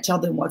I can't tell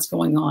them what's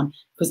going on,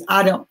 because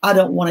I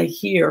don't want to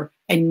hear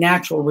a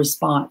natural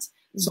response.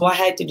 So I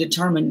had to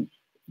determine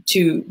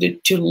to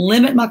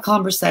limit my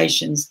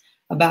conversations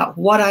about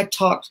who I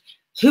talked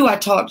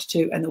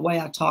to and the way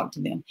I talked to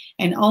them,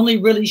 and only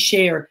really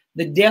share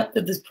the depth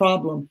of this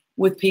problem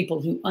with people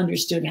who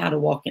understood how to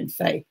walk in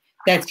faith.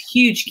 That's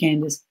huge,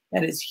 Candice.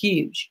 That is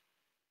huge.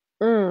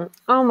 Oh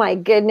my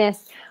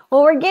goodness.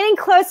 Well, we're getting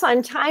close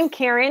on time,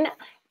 Karen.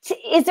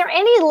 Is there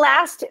any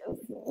last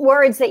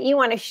words that you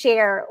want to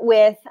share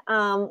with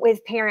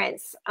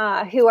parents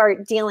who are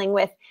dealing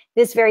with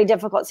this very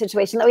difficult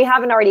situation that we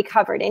haven't already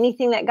covered?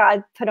 Anything that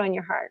God put on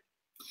your heart?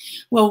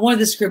 Well, one of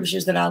the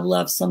scriptures that I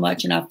love so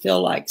much, and I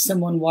feel like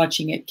someone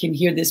watching it can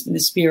hear this from the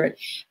Spirit.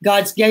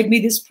 God gave me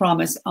this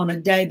promise on a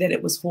day that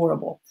it was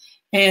horrible.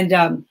 And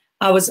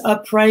I was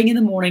up praying in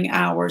the morning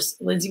hours.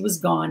 Lindsay was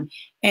gone.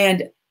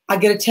 And I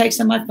get a text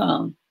on my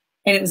phone,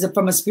 and it was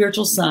from a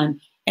spiritual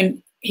son.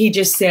 And he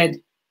said,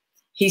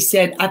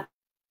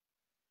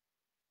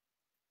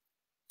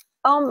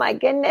 oh my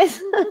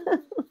goodness.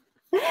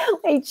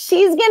 Wait,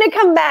 she's going to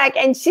come back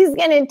and she's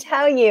going to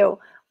tell you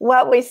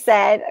what we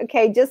said.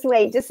 Okay, just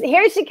wait.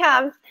 Here she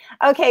comes.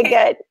 Okay,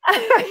 good.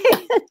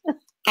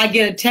 I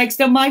get a text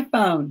on my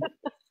phone,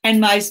 and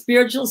my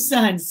spiritual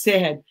son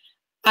said,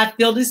 I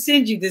feel to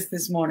send you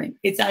this morning.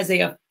 It's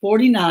Isaiah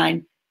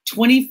 49,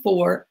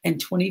 24,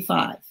 and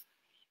 25.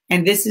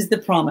 And this is the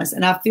promise.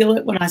 And I feel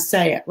it when I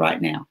say it right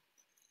now.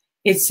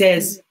 It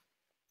says,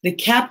 the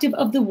captive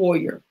of the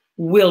warrior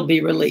will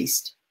be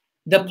released.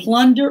 The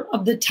plunder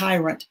of the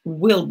tyrant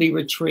will be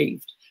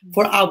retrieved.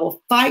 For I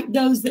will fight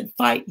those that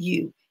fight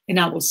you, and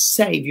I will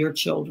save your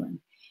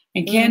children.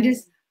 And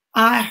Candice,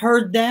 I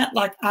heard that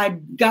like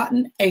I'd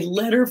gotten a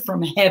letter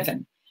from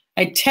heaven,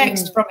 a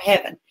text from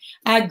heaven.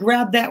 I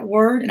grabbed that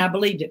word and I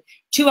believed it.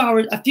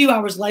 A few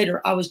hours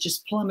later, I was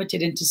just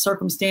plummeted into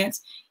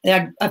circumstance.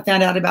 And I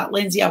found out about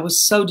Lindsay. I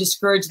was so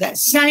discouraged the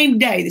same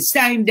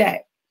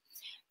day.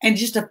 And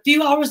just a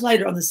few hours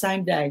later on the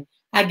same day,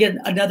 I get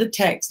another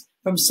text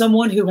from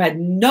someone who had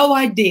no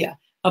idea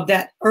of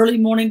that early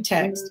morning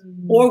text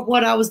or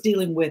what I was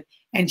dealing with.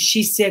 And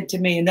she said to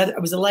me,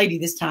 it was a lady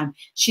this time.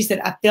 She said,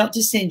 I felt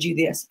to send you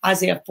this,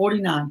 Isaiah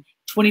 49,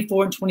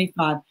 24 and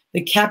 25.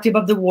 The captive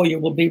of the warrior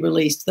will be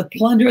released. The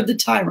plunder of the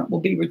tyrant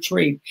will be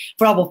retrieved.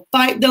 For I will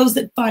fight those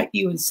that fight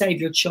you and save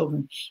your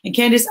children. And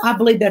Candice, I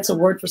believe that's a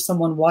word for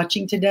someone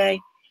watching today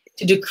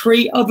to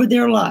decree over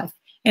their life.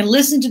 And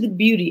listen to the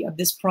beauty of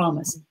this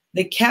promise.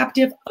 The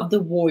captive of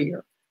the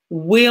warrior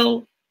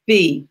will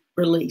be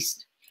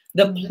released.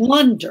 The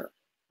plunder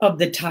of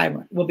the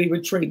tyrant will be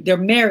retrieved. Their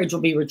marriage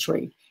will be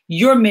retrieved.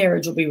 Your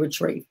marriage will be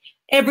retrieved.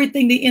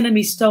 Everything the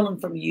enemy stolen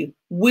from you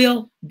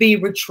will be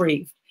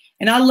retrieved.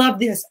 And I love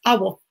this. I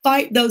will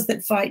fight those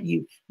that fight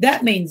you.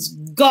 That means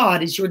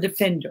God is your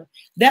defender.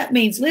 That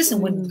means,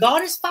 listen, when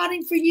God is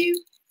fighting for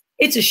you,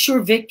 it's a sure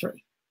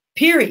victory,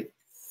 period.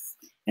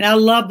 And I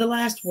love the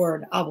last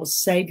word. I will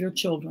save your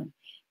children.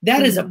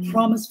 That is a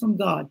promise from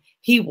God.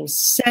 He will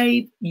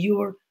save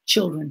your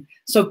children.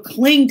 So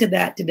cling to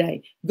that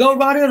today. Go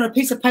write it on a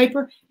piece of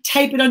paper,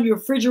 tape it on your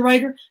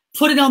refrigerator,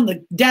 put it on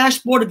the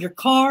dashboard of your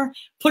car,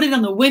 put it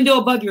on the window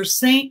above your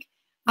sink.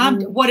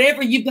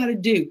 Whatever you've got to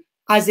do.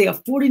 Isaiah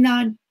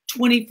 49,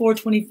 24,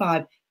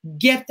 25.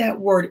 Get that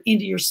word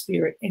into your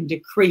spirit and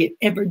decree it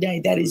every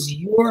day. That is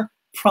your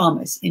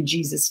promise in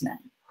Jesus'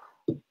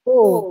 name.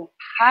 Oh,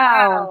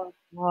 wow.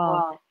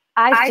 Wow.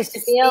 I just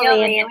feel the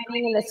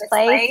anointing in this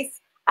place.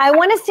 I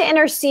want us to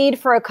intercede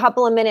for a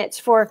couple of minutes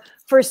for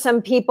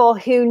some people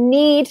who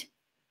need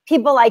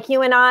people like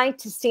you and I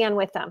to stand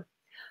with them.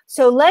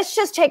 So let's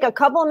just take a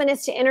couple of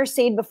minutes to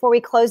intercede before we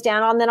close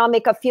down. And then I'll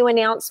make a few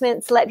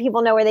announcements, let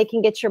people know where they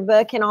can get your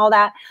book and all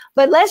that.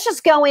 But let's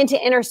just go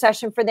into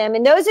intercession for them.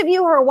 And those of you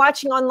who are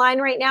watching online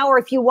right now, or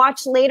if you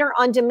watch later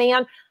on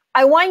demand,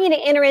 I want you to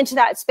enter into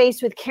that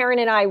space with Karen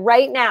and I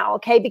right now,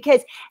 okay?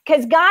 Because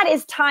God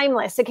is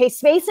timeless, okay?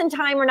 Space and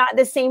time are not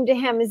the same to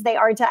him as they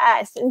are to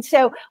us. And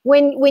so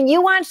when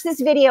you watch this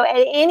video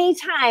at any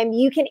time,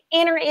 you can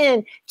enter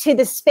into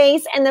the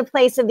space and the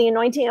place of the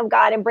anointing of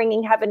God and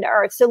bringing heaven to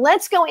earth. So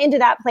let's go into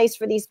that place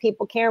for these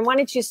people. Karen, why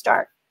don't you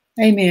start?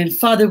 Amen.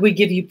 Father, we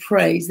give you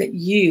praise that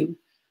you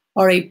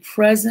are a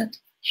present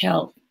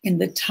help in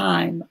the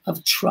time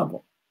of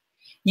trouble.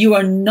 You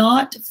are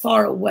not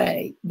far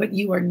away, but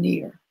you are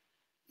near.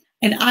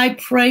 And I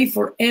pray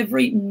for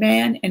every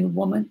man and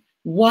woman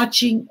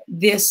watching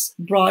this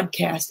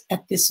broadcast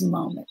at this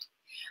moment.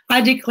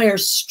 I declare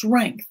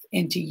strength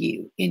into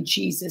you in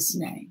Jesus'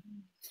 name.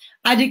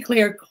 I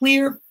declare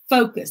clear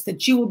focus,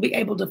 that you will be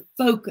able to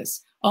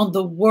focus on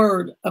the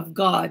word of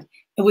God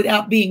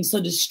without being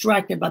so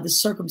distracted by the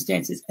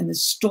circumstances and the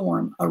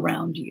storm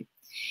around you.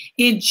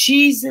 In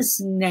Jesus'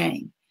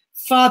 name.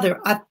 Father,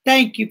 I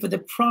thank you for the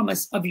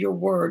promise of your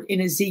word in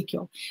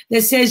Ezekiel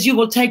that says you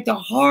will take the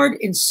hard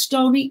and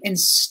stony and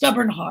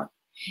stubborn heart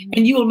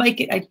and you will make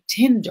it a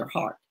tender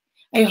heart,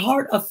 a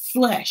heart of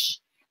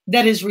flesh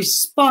that is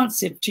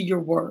responsive to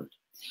your word.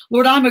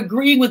 Lord, I'm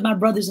agreeing with my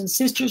brothers and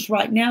sisters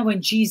right now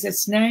in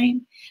Jesus'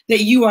 name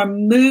that you are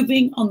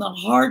moving on the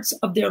hearts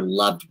of their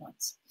loved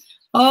ones.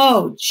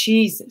 Oh,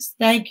 Jesus,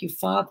 thank you,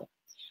 Father.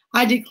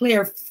 I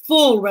declare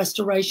full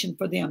restoration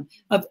for them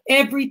of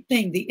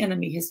everything the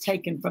enemy has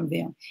taken from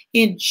them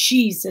in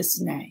Jesus'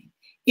 name.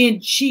 In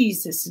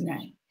Jesus'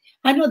 name.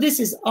 I know this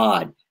is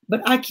odd,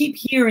 but I keep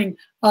hearing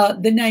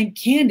the name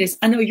Candice.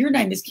 I know your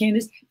name is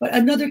Candice, but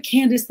another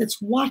Candice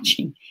that's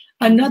watching,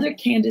 another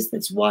Candice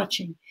that's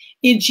watching.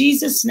 In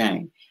Jesus'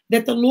 name,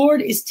 that the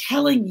Lord is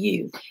telling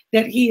you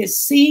that he is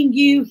seeing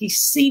you, he's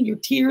seen your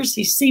tears,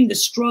 he's seen the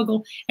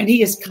struggle, and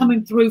he is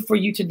coming through for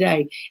you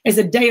today as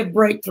a day of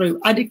breakthrough.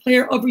 I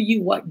declare over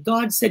you what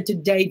God said to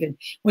David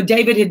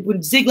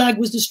when Ziklag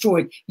was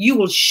destroyed, you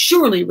will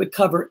surely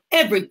recover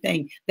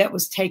everything that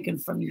was taken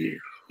from you.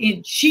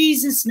 In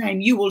Jesus'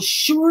 name, you will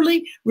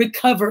surely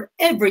recover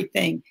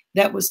everything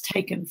that was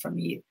taken from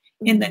you.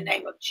 In the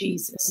name of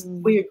Jesus.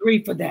 We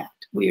agree for that.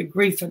 We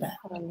agree for that.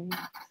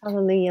 Hallelujah.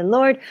 Hallelujah.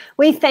 Lord,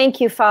 we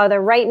thank you, Father,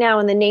 right now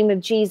in the name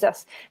of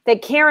Jesus,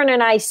 that Karen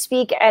and I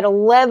speak at a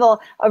level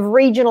of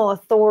regional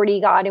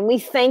authority, God. And we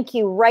thank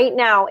you right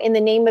now in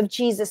the name of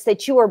Jesus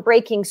that you are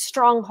breaking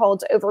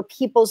strongholds over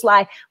people's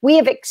life. We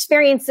have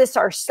experienced this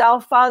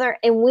ourselves, Father,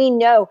 and we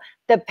know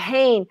the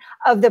pain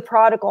of the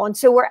prodigal. And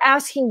so we're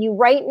asking you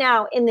right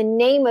now in the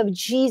name of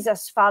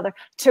Jesus, Father,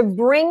 to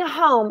bring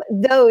home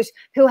those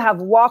who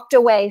have walked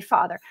away,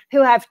 Father,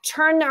 who have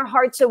turned their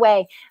hearts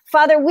away.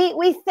 Father,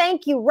 we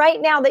thank you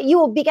right now that you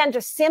will begin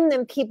to send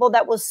them people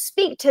that will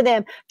speak to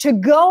them, to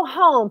go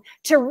home,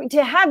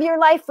 to have your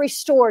life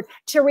restored,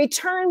 to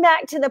return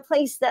back to the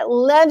place that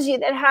loves you,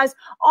 that has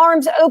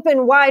arms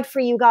open wide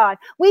for you, God.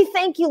 We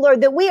thank you,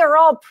 Lord, that we are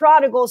all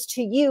prodigals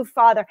to you,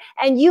 Father,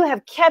 and you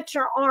have kept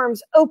your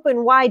arms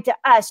open wide to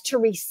us to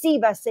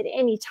receive us at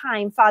any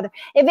time, Father.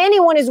 If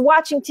anyone is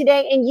watching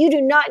today and you do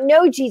not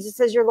know Jesus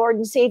as your Lord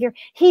and Savior,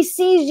 he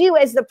sees you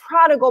as the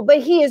prodigal,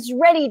 but he is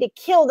ready to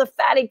kill the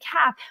fatted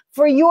calf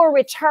for your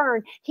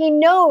return. He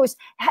knows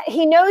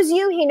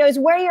you. He knows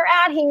where you're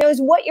at. He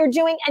knows what you're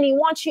doing, and he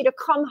wants you to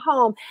come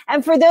home.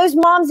 And for those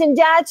moms and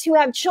dads who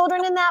have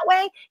children in that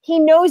way, he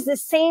knows the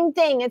same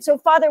thing. And so,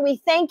 Father,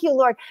 we thank you,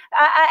 Lord.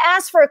 I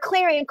ask for a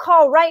clarion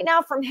call right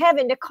now from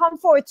heaven to come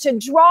forth to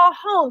draw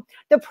home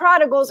the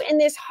prodigals in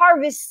this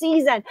harvest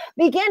season.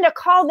 Begin to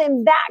call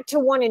them back to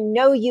want to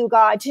know you,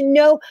 God, to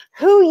know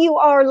who you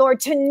are, Lord,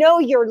 to know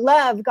your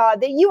love,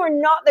 God, that you are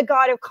not the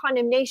God of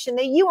condemnation,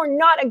 that you are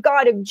not a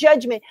God of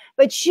judgment,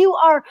 but you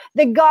are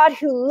the God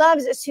who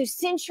loves us, who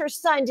sent your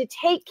son to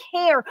take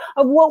care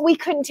of what we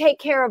couldn't take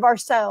care of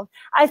ourselves.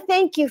 I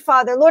thank you,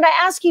 Father. Lord, I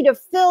ask you to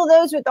fill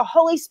those with the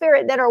Holy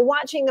Spirit that are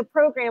watching the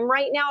program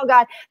right now,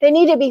 God. They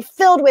need to be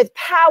filled with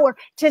power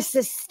to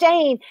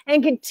sustain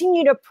and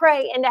continue to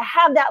pray and to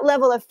have that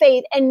level of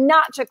faith and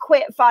not to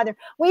quit, Father.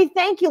 We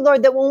thank you,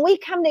 Lord, that when we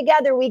come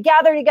together, we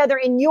gather together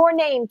in your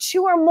name,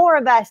 two or more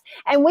of us,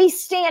 and we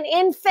stand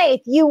in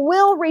faith, you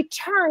will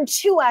return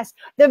to us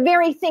the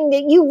very thing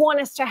that you want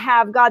us to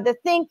have, God, the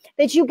thing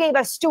that you gave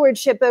us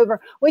stewardship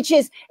over, which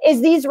is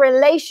these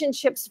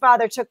relationships,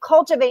 Father, to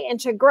cultivate and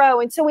to grow.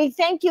 And so we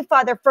thank you,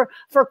 Father,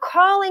 for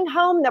calling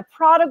home the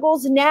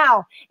prodigals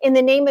now in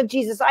the name of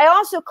Jesus. I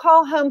also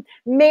call home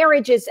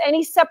marriages,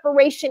 any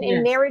separation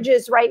in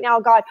marriages right now,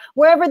 God,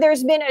 wherever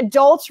there's been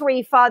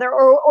adultery, Father,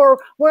 or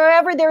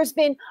wherever there's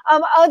been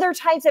other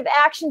types of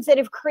actions that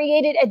have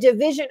created a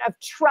division of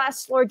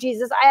trust, Lord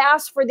Jesus, I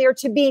ask for there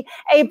to be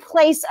a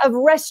place of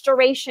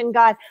restoration,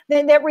 God,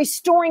 that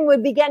restoring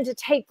would begin to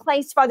take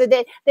place, Father,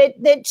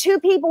 that two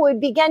people would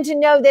begin to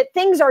know that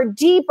things are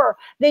deeper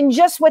than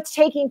just what's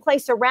taking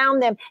place around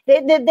them,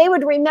 that they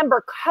would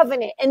remember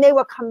covenant and they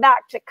will come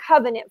back to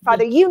covenant,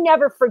 Father. You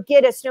never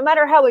forget us, no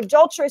matter how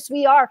adulterous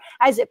we are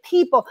as a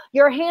people.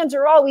 Your hands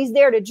are always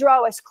there to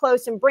draw us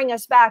close and bring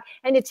us back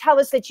and to tell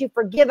us that you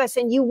forgive us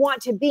and you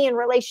want to be in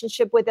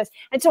relationship with us.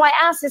 And so I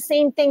ask the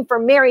same thing for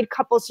married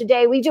couples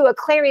today. We do a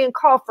clarion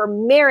call for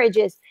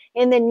marriages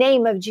in the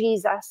name of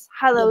Jesus.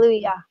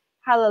 Hallelujah.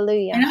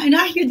 Hallelujah. And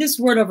I hear this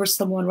word over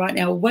someone right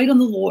now. Wait on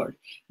the Lord.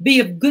 Be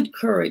of good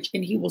courage,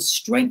 and he will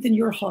strengthen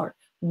your heart.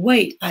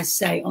 Wait, I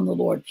say, on the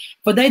Lord.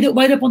 For they that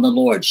wait upon the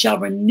Lord shall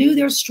renew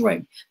their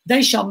strength.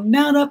 They shall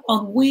mount up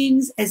on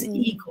wings as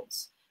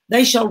eagles.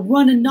 They shall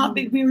run and not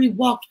be weary,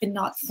 walk and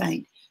not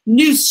faint.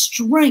 New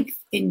strength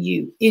in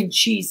you in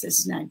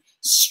Jesus' name.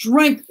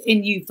 Strength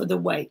in you for the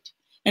wait.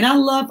 And I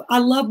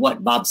love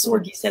what Bob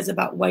Sorge says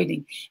about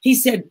waiting. He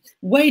said,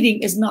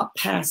 waiting is not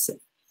passive.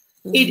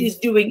 It is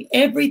doing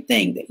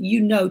everything that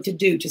you know to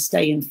do to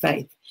stay in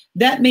faith.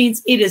 That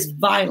means it is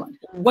violent.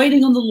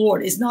 Waiting on the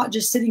Lord is not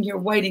just sitting here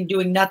waiting,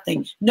 doing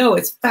nothing. No,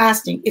 it's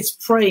fasting, it's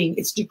praying,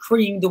 it's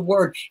decreeing the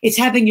word. It's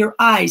having your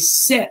eyes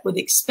set with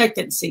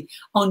expectancy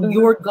on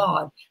your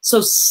God.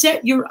 So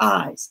set your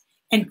eyes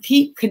and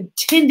keep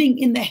contending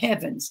in the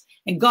heavens,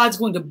 and God's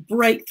going to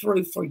break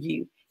through for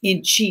you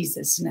in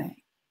Jesus' name.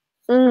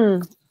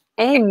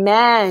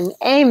 Amen.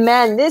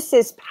 Amen. This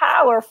is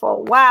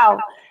powerful. Wow.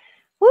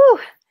 Woo.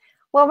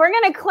 Well, we're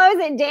going to close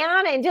it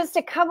down and just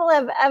a couple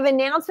of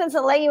announcements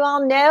to let you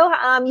all know.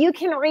 You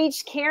can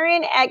reach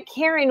Karen at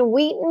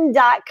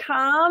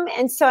KarenWheaton.com.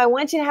 And so I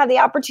want you to have the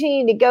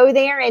opportunity to go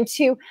there and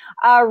to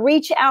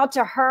reach out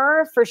to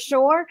her for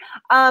sure.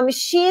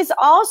 She is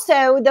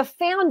also the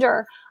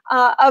founder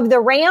of The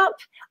Ramp.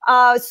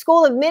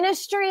 School of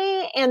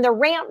Ministry and the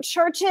Ramp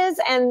churches,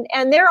 and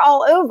they're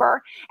all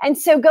over. And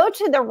so go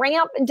to the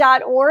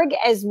ramp.org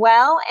as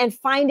well and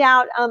find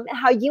out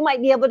how you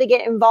might be able to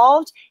get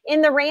involved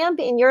in the Ramp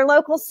in your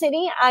local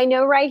city. I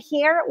know right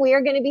here we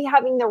are going to be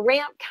having the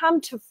Ramp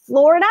come to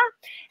Florida,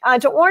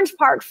 to Orange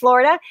Park,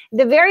 Florida.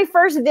 The very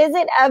first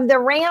visit of the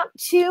Ramp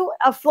to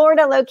a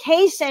Florida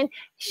location,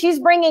 she's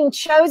bringing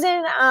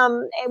Chosen,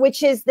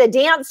 which is the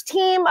dance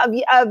team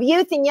of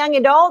youth and young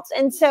adults.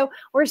 And so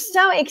we're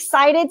so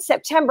excited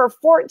September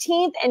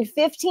 14th and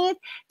 15th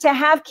to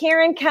have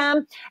Karen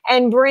come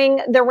and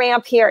bring the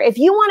Ramp here. If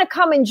you want to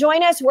come and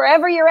join us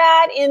wherever you're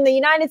at in the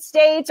United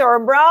States or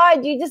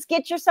abroad, you just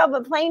get yourself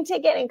a plane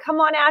ticket and come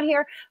on out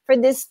here for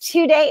this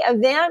 2-day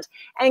event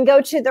and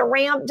go to the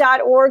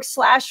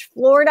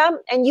ramp.org/Florida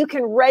and you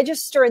can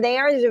register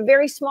there. There's a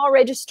very small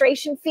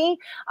registration fee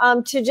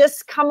to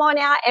just come on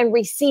out and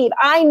receive.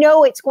 I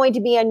know it's going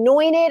to be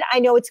anointed. I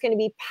know it's going to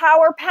be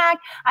power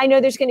packed. I know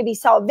there's going to be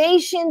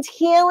salvations,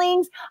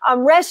 healings,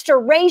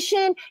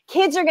 restoration.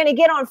 Kids are going to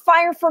get on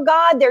fire for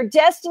God. Their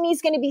destiny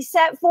is going to be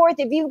set forth.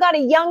 If you've got a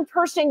young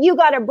person, you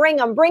got to bring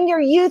them. Bring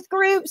your youth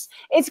groups.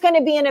 It's going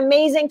to be an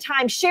amazing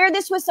time. Share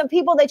this with some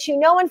people that you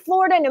know in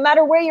Florida, no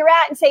matter where you're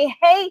at, and say,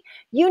 hey,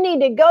 you need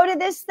to go to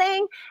this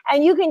thing.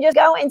 And you can just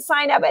go and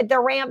sign up at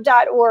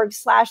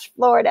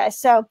theramp.org/Florida.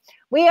 So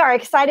we are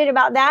excited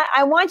about that.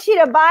 I want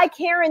you to buy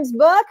Karen's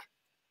book,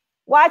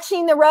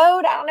 Watching the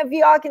Road. I don't know if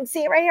you all can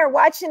see it right here.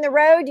 Watching the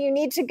Road. You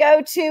need to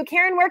go to,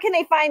 Karen, where can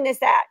they find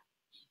this at?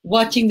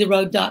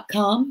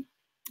 WatchingTheRoad.com.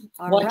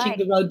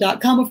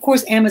 WatchingTheRoad.com. Of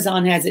course,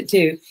 Amazon has it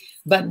too.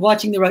 But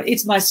Watching the Road,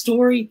 it's my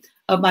story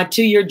of my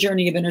 2-year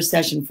journey of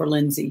intercession for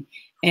Lindsay.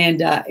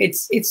 And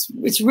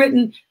it's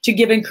written to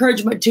give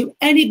encouragement to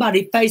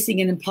anybody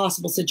facing an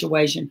impossible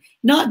situation,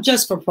 not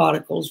just for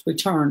Prodigal's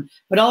return,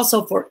 but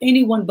also for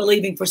anyone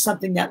believing for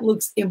something that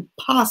looks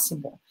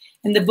impossible.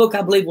 And the book,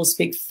 I believe, will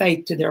speak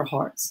faith to their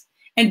hearts.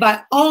 And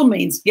by all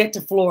means, get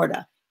to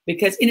Florida,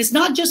 because and it's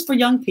not just for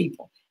young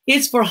people.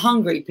 It's for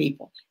hungry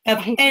people.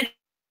 And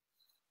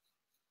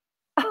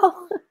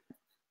oh,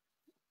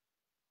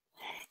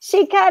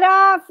 she cut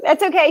off.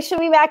 That's okay. She'll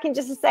be back in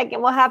just a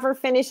second. We'll have her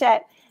finish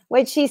it.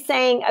 What she's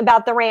saying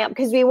about the Ramp,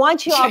 because we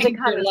want you all to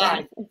come.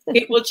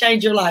 It will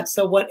change your life.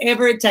 So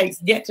whatever it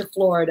takes, get to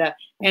Florida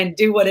and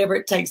do whatever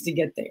it takes to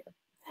get there.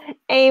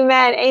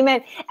 Amen.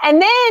 Amen. And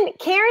then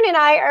Karen and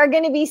I are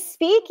going to be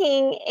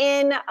speaking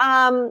in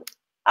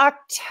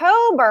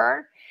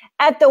October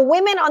at the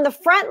Women on the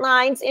Front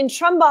Lines in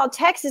Trumbull,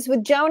 Texas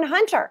with Joan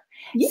Hunter.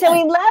 Yeah. So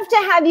we'd love to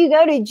have you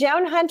go to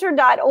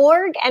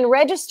joanhunter.org and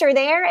register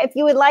there. If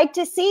you would like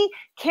to see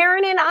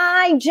Karen and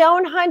I,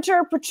 Joan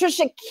Hunter,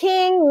 Patricia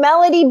King,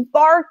 Melody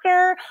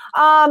Barker,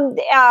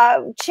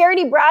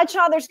 Charity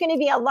Bradshaw, there's going to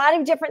be a lot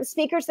of different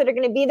speakers that are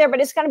going to be there, but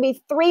it's going to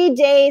be 3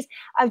 days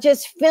of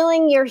just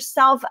filling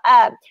yourself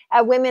up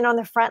at Women on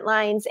the Front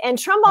Lines. And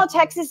Trumbull,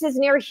 Texas is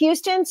near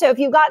Houston. So if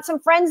you've got some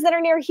friends that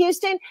are near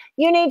Houston,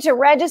 you need to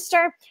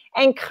register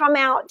and come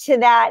out to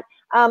that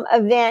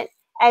event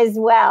as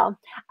well.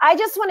 I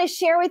just want to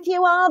share with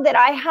you all that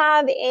I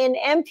have an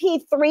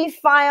MP3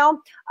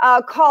 file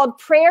called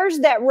Prayers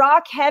That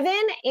Rock Heaven.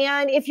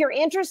 And if you're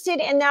interested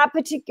in that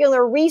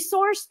particular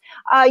resource,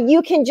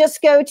 you can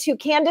just go to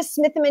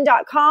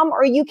CandiceSmithyman.com,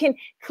 or you can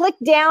click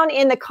down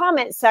in the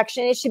comment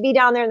section. It should be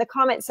down there in the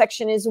comment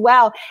section as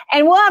well.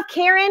 And we'll have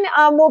Karen,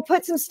 we'll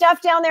put some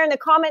stuff down there in the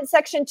comment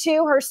section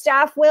too. Her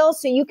staff will,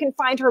 so you can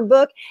find her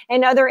book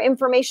and other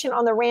information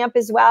on the Ramp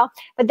as well.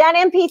 But that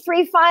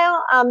MP3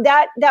 file,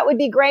 that would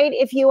be great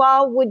if you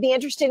all would be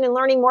interested in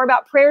learning more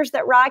about Prayers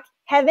That Rock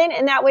Heaven,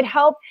 and that would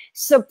help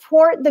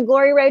support the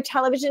Glory Road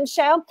television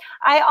show.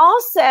 I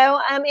also,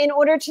 in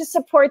order to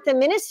support the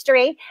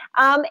ministry,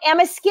 am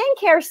a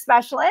skincare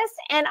specialist,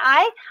 and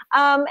I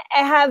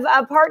have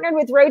partnered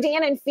with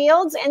Rodan and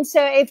Fields. And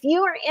so if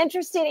you are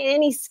interested in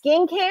any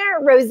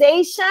skincare,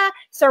 rosacea,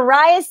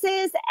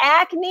 psoriasis,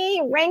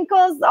 acne,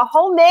 wrinkles, the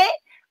whole bit,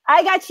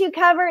 I got you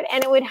covered,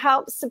 and it would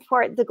help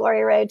support the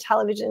Glory Road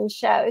television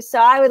show. So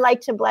I would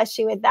like to bless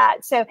you with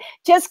that. So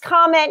just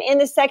comment in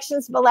the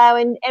sections below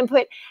and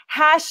put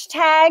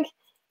hashtag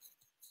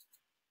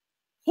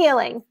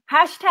healing,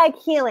 hashtag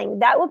healing.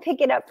 That will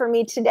pick it up for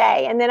me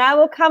today. And then I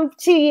will come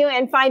to you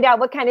and find out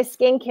what kind of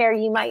skincare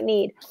you might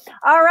need.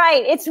 All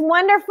right. It's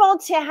wonderful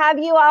to have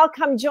you all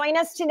come join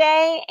us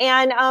today.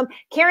 And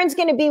Karen's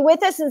going to be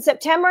with us in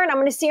September, and I'm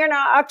going to see her in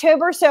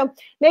October. So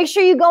make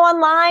sure you go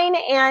online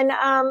and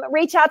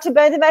reach out to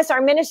both of us,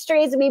 our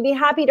ministries, and we'd be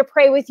happy to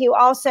pray with you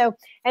also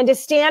and to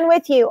stand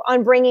with you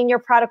on bringing your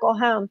prodigal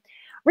home.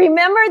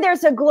 Remember,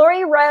 there's a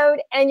glory road,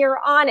 and you're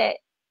on it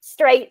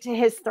straight to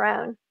his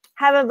throne.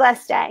 Have a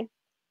blessed day.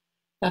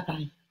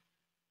 Bye-bye.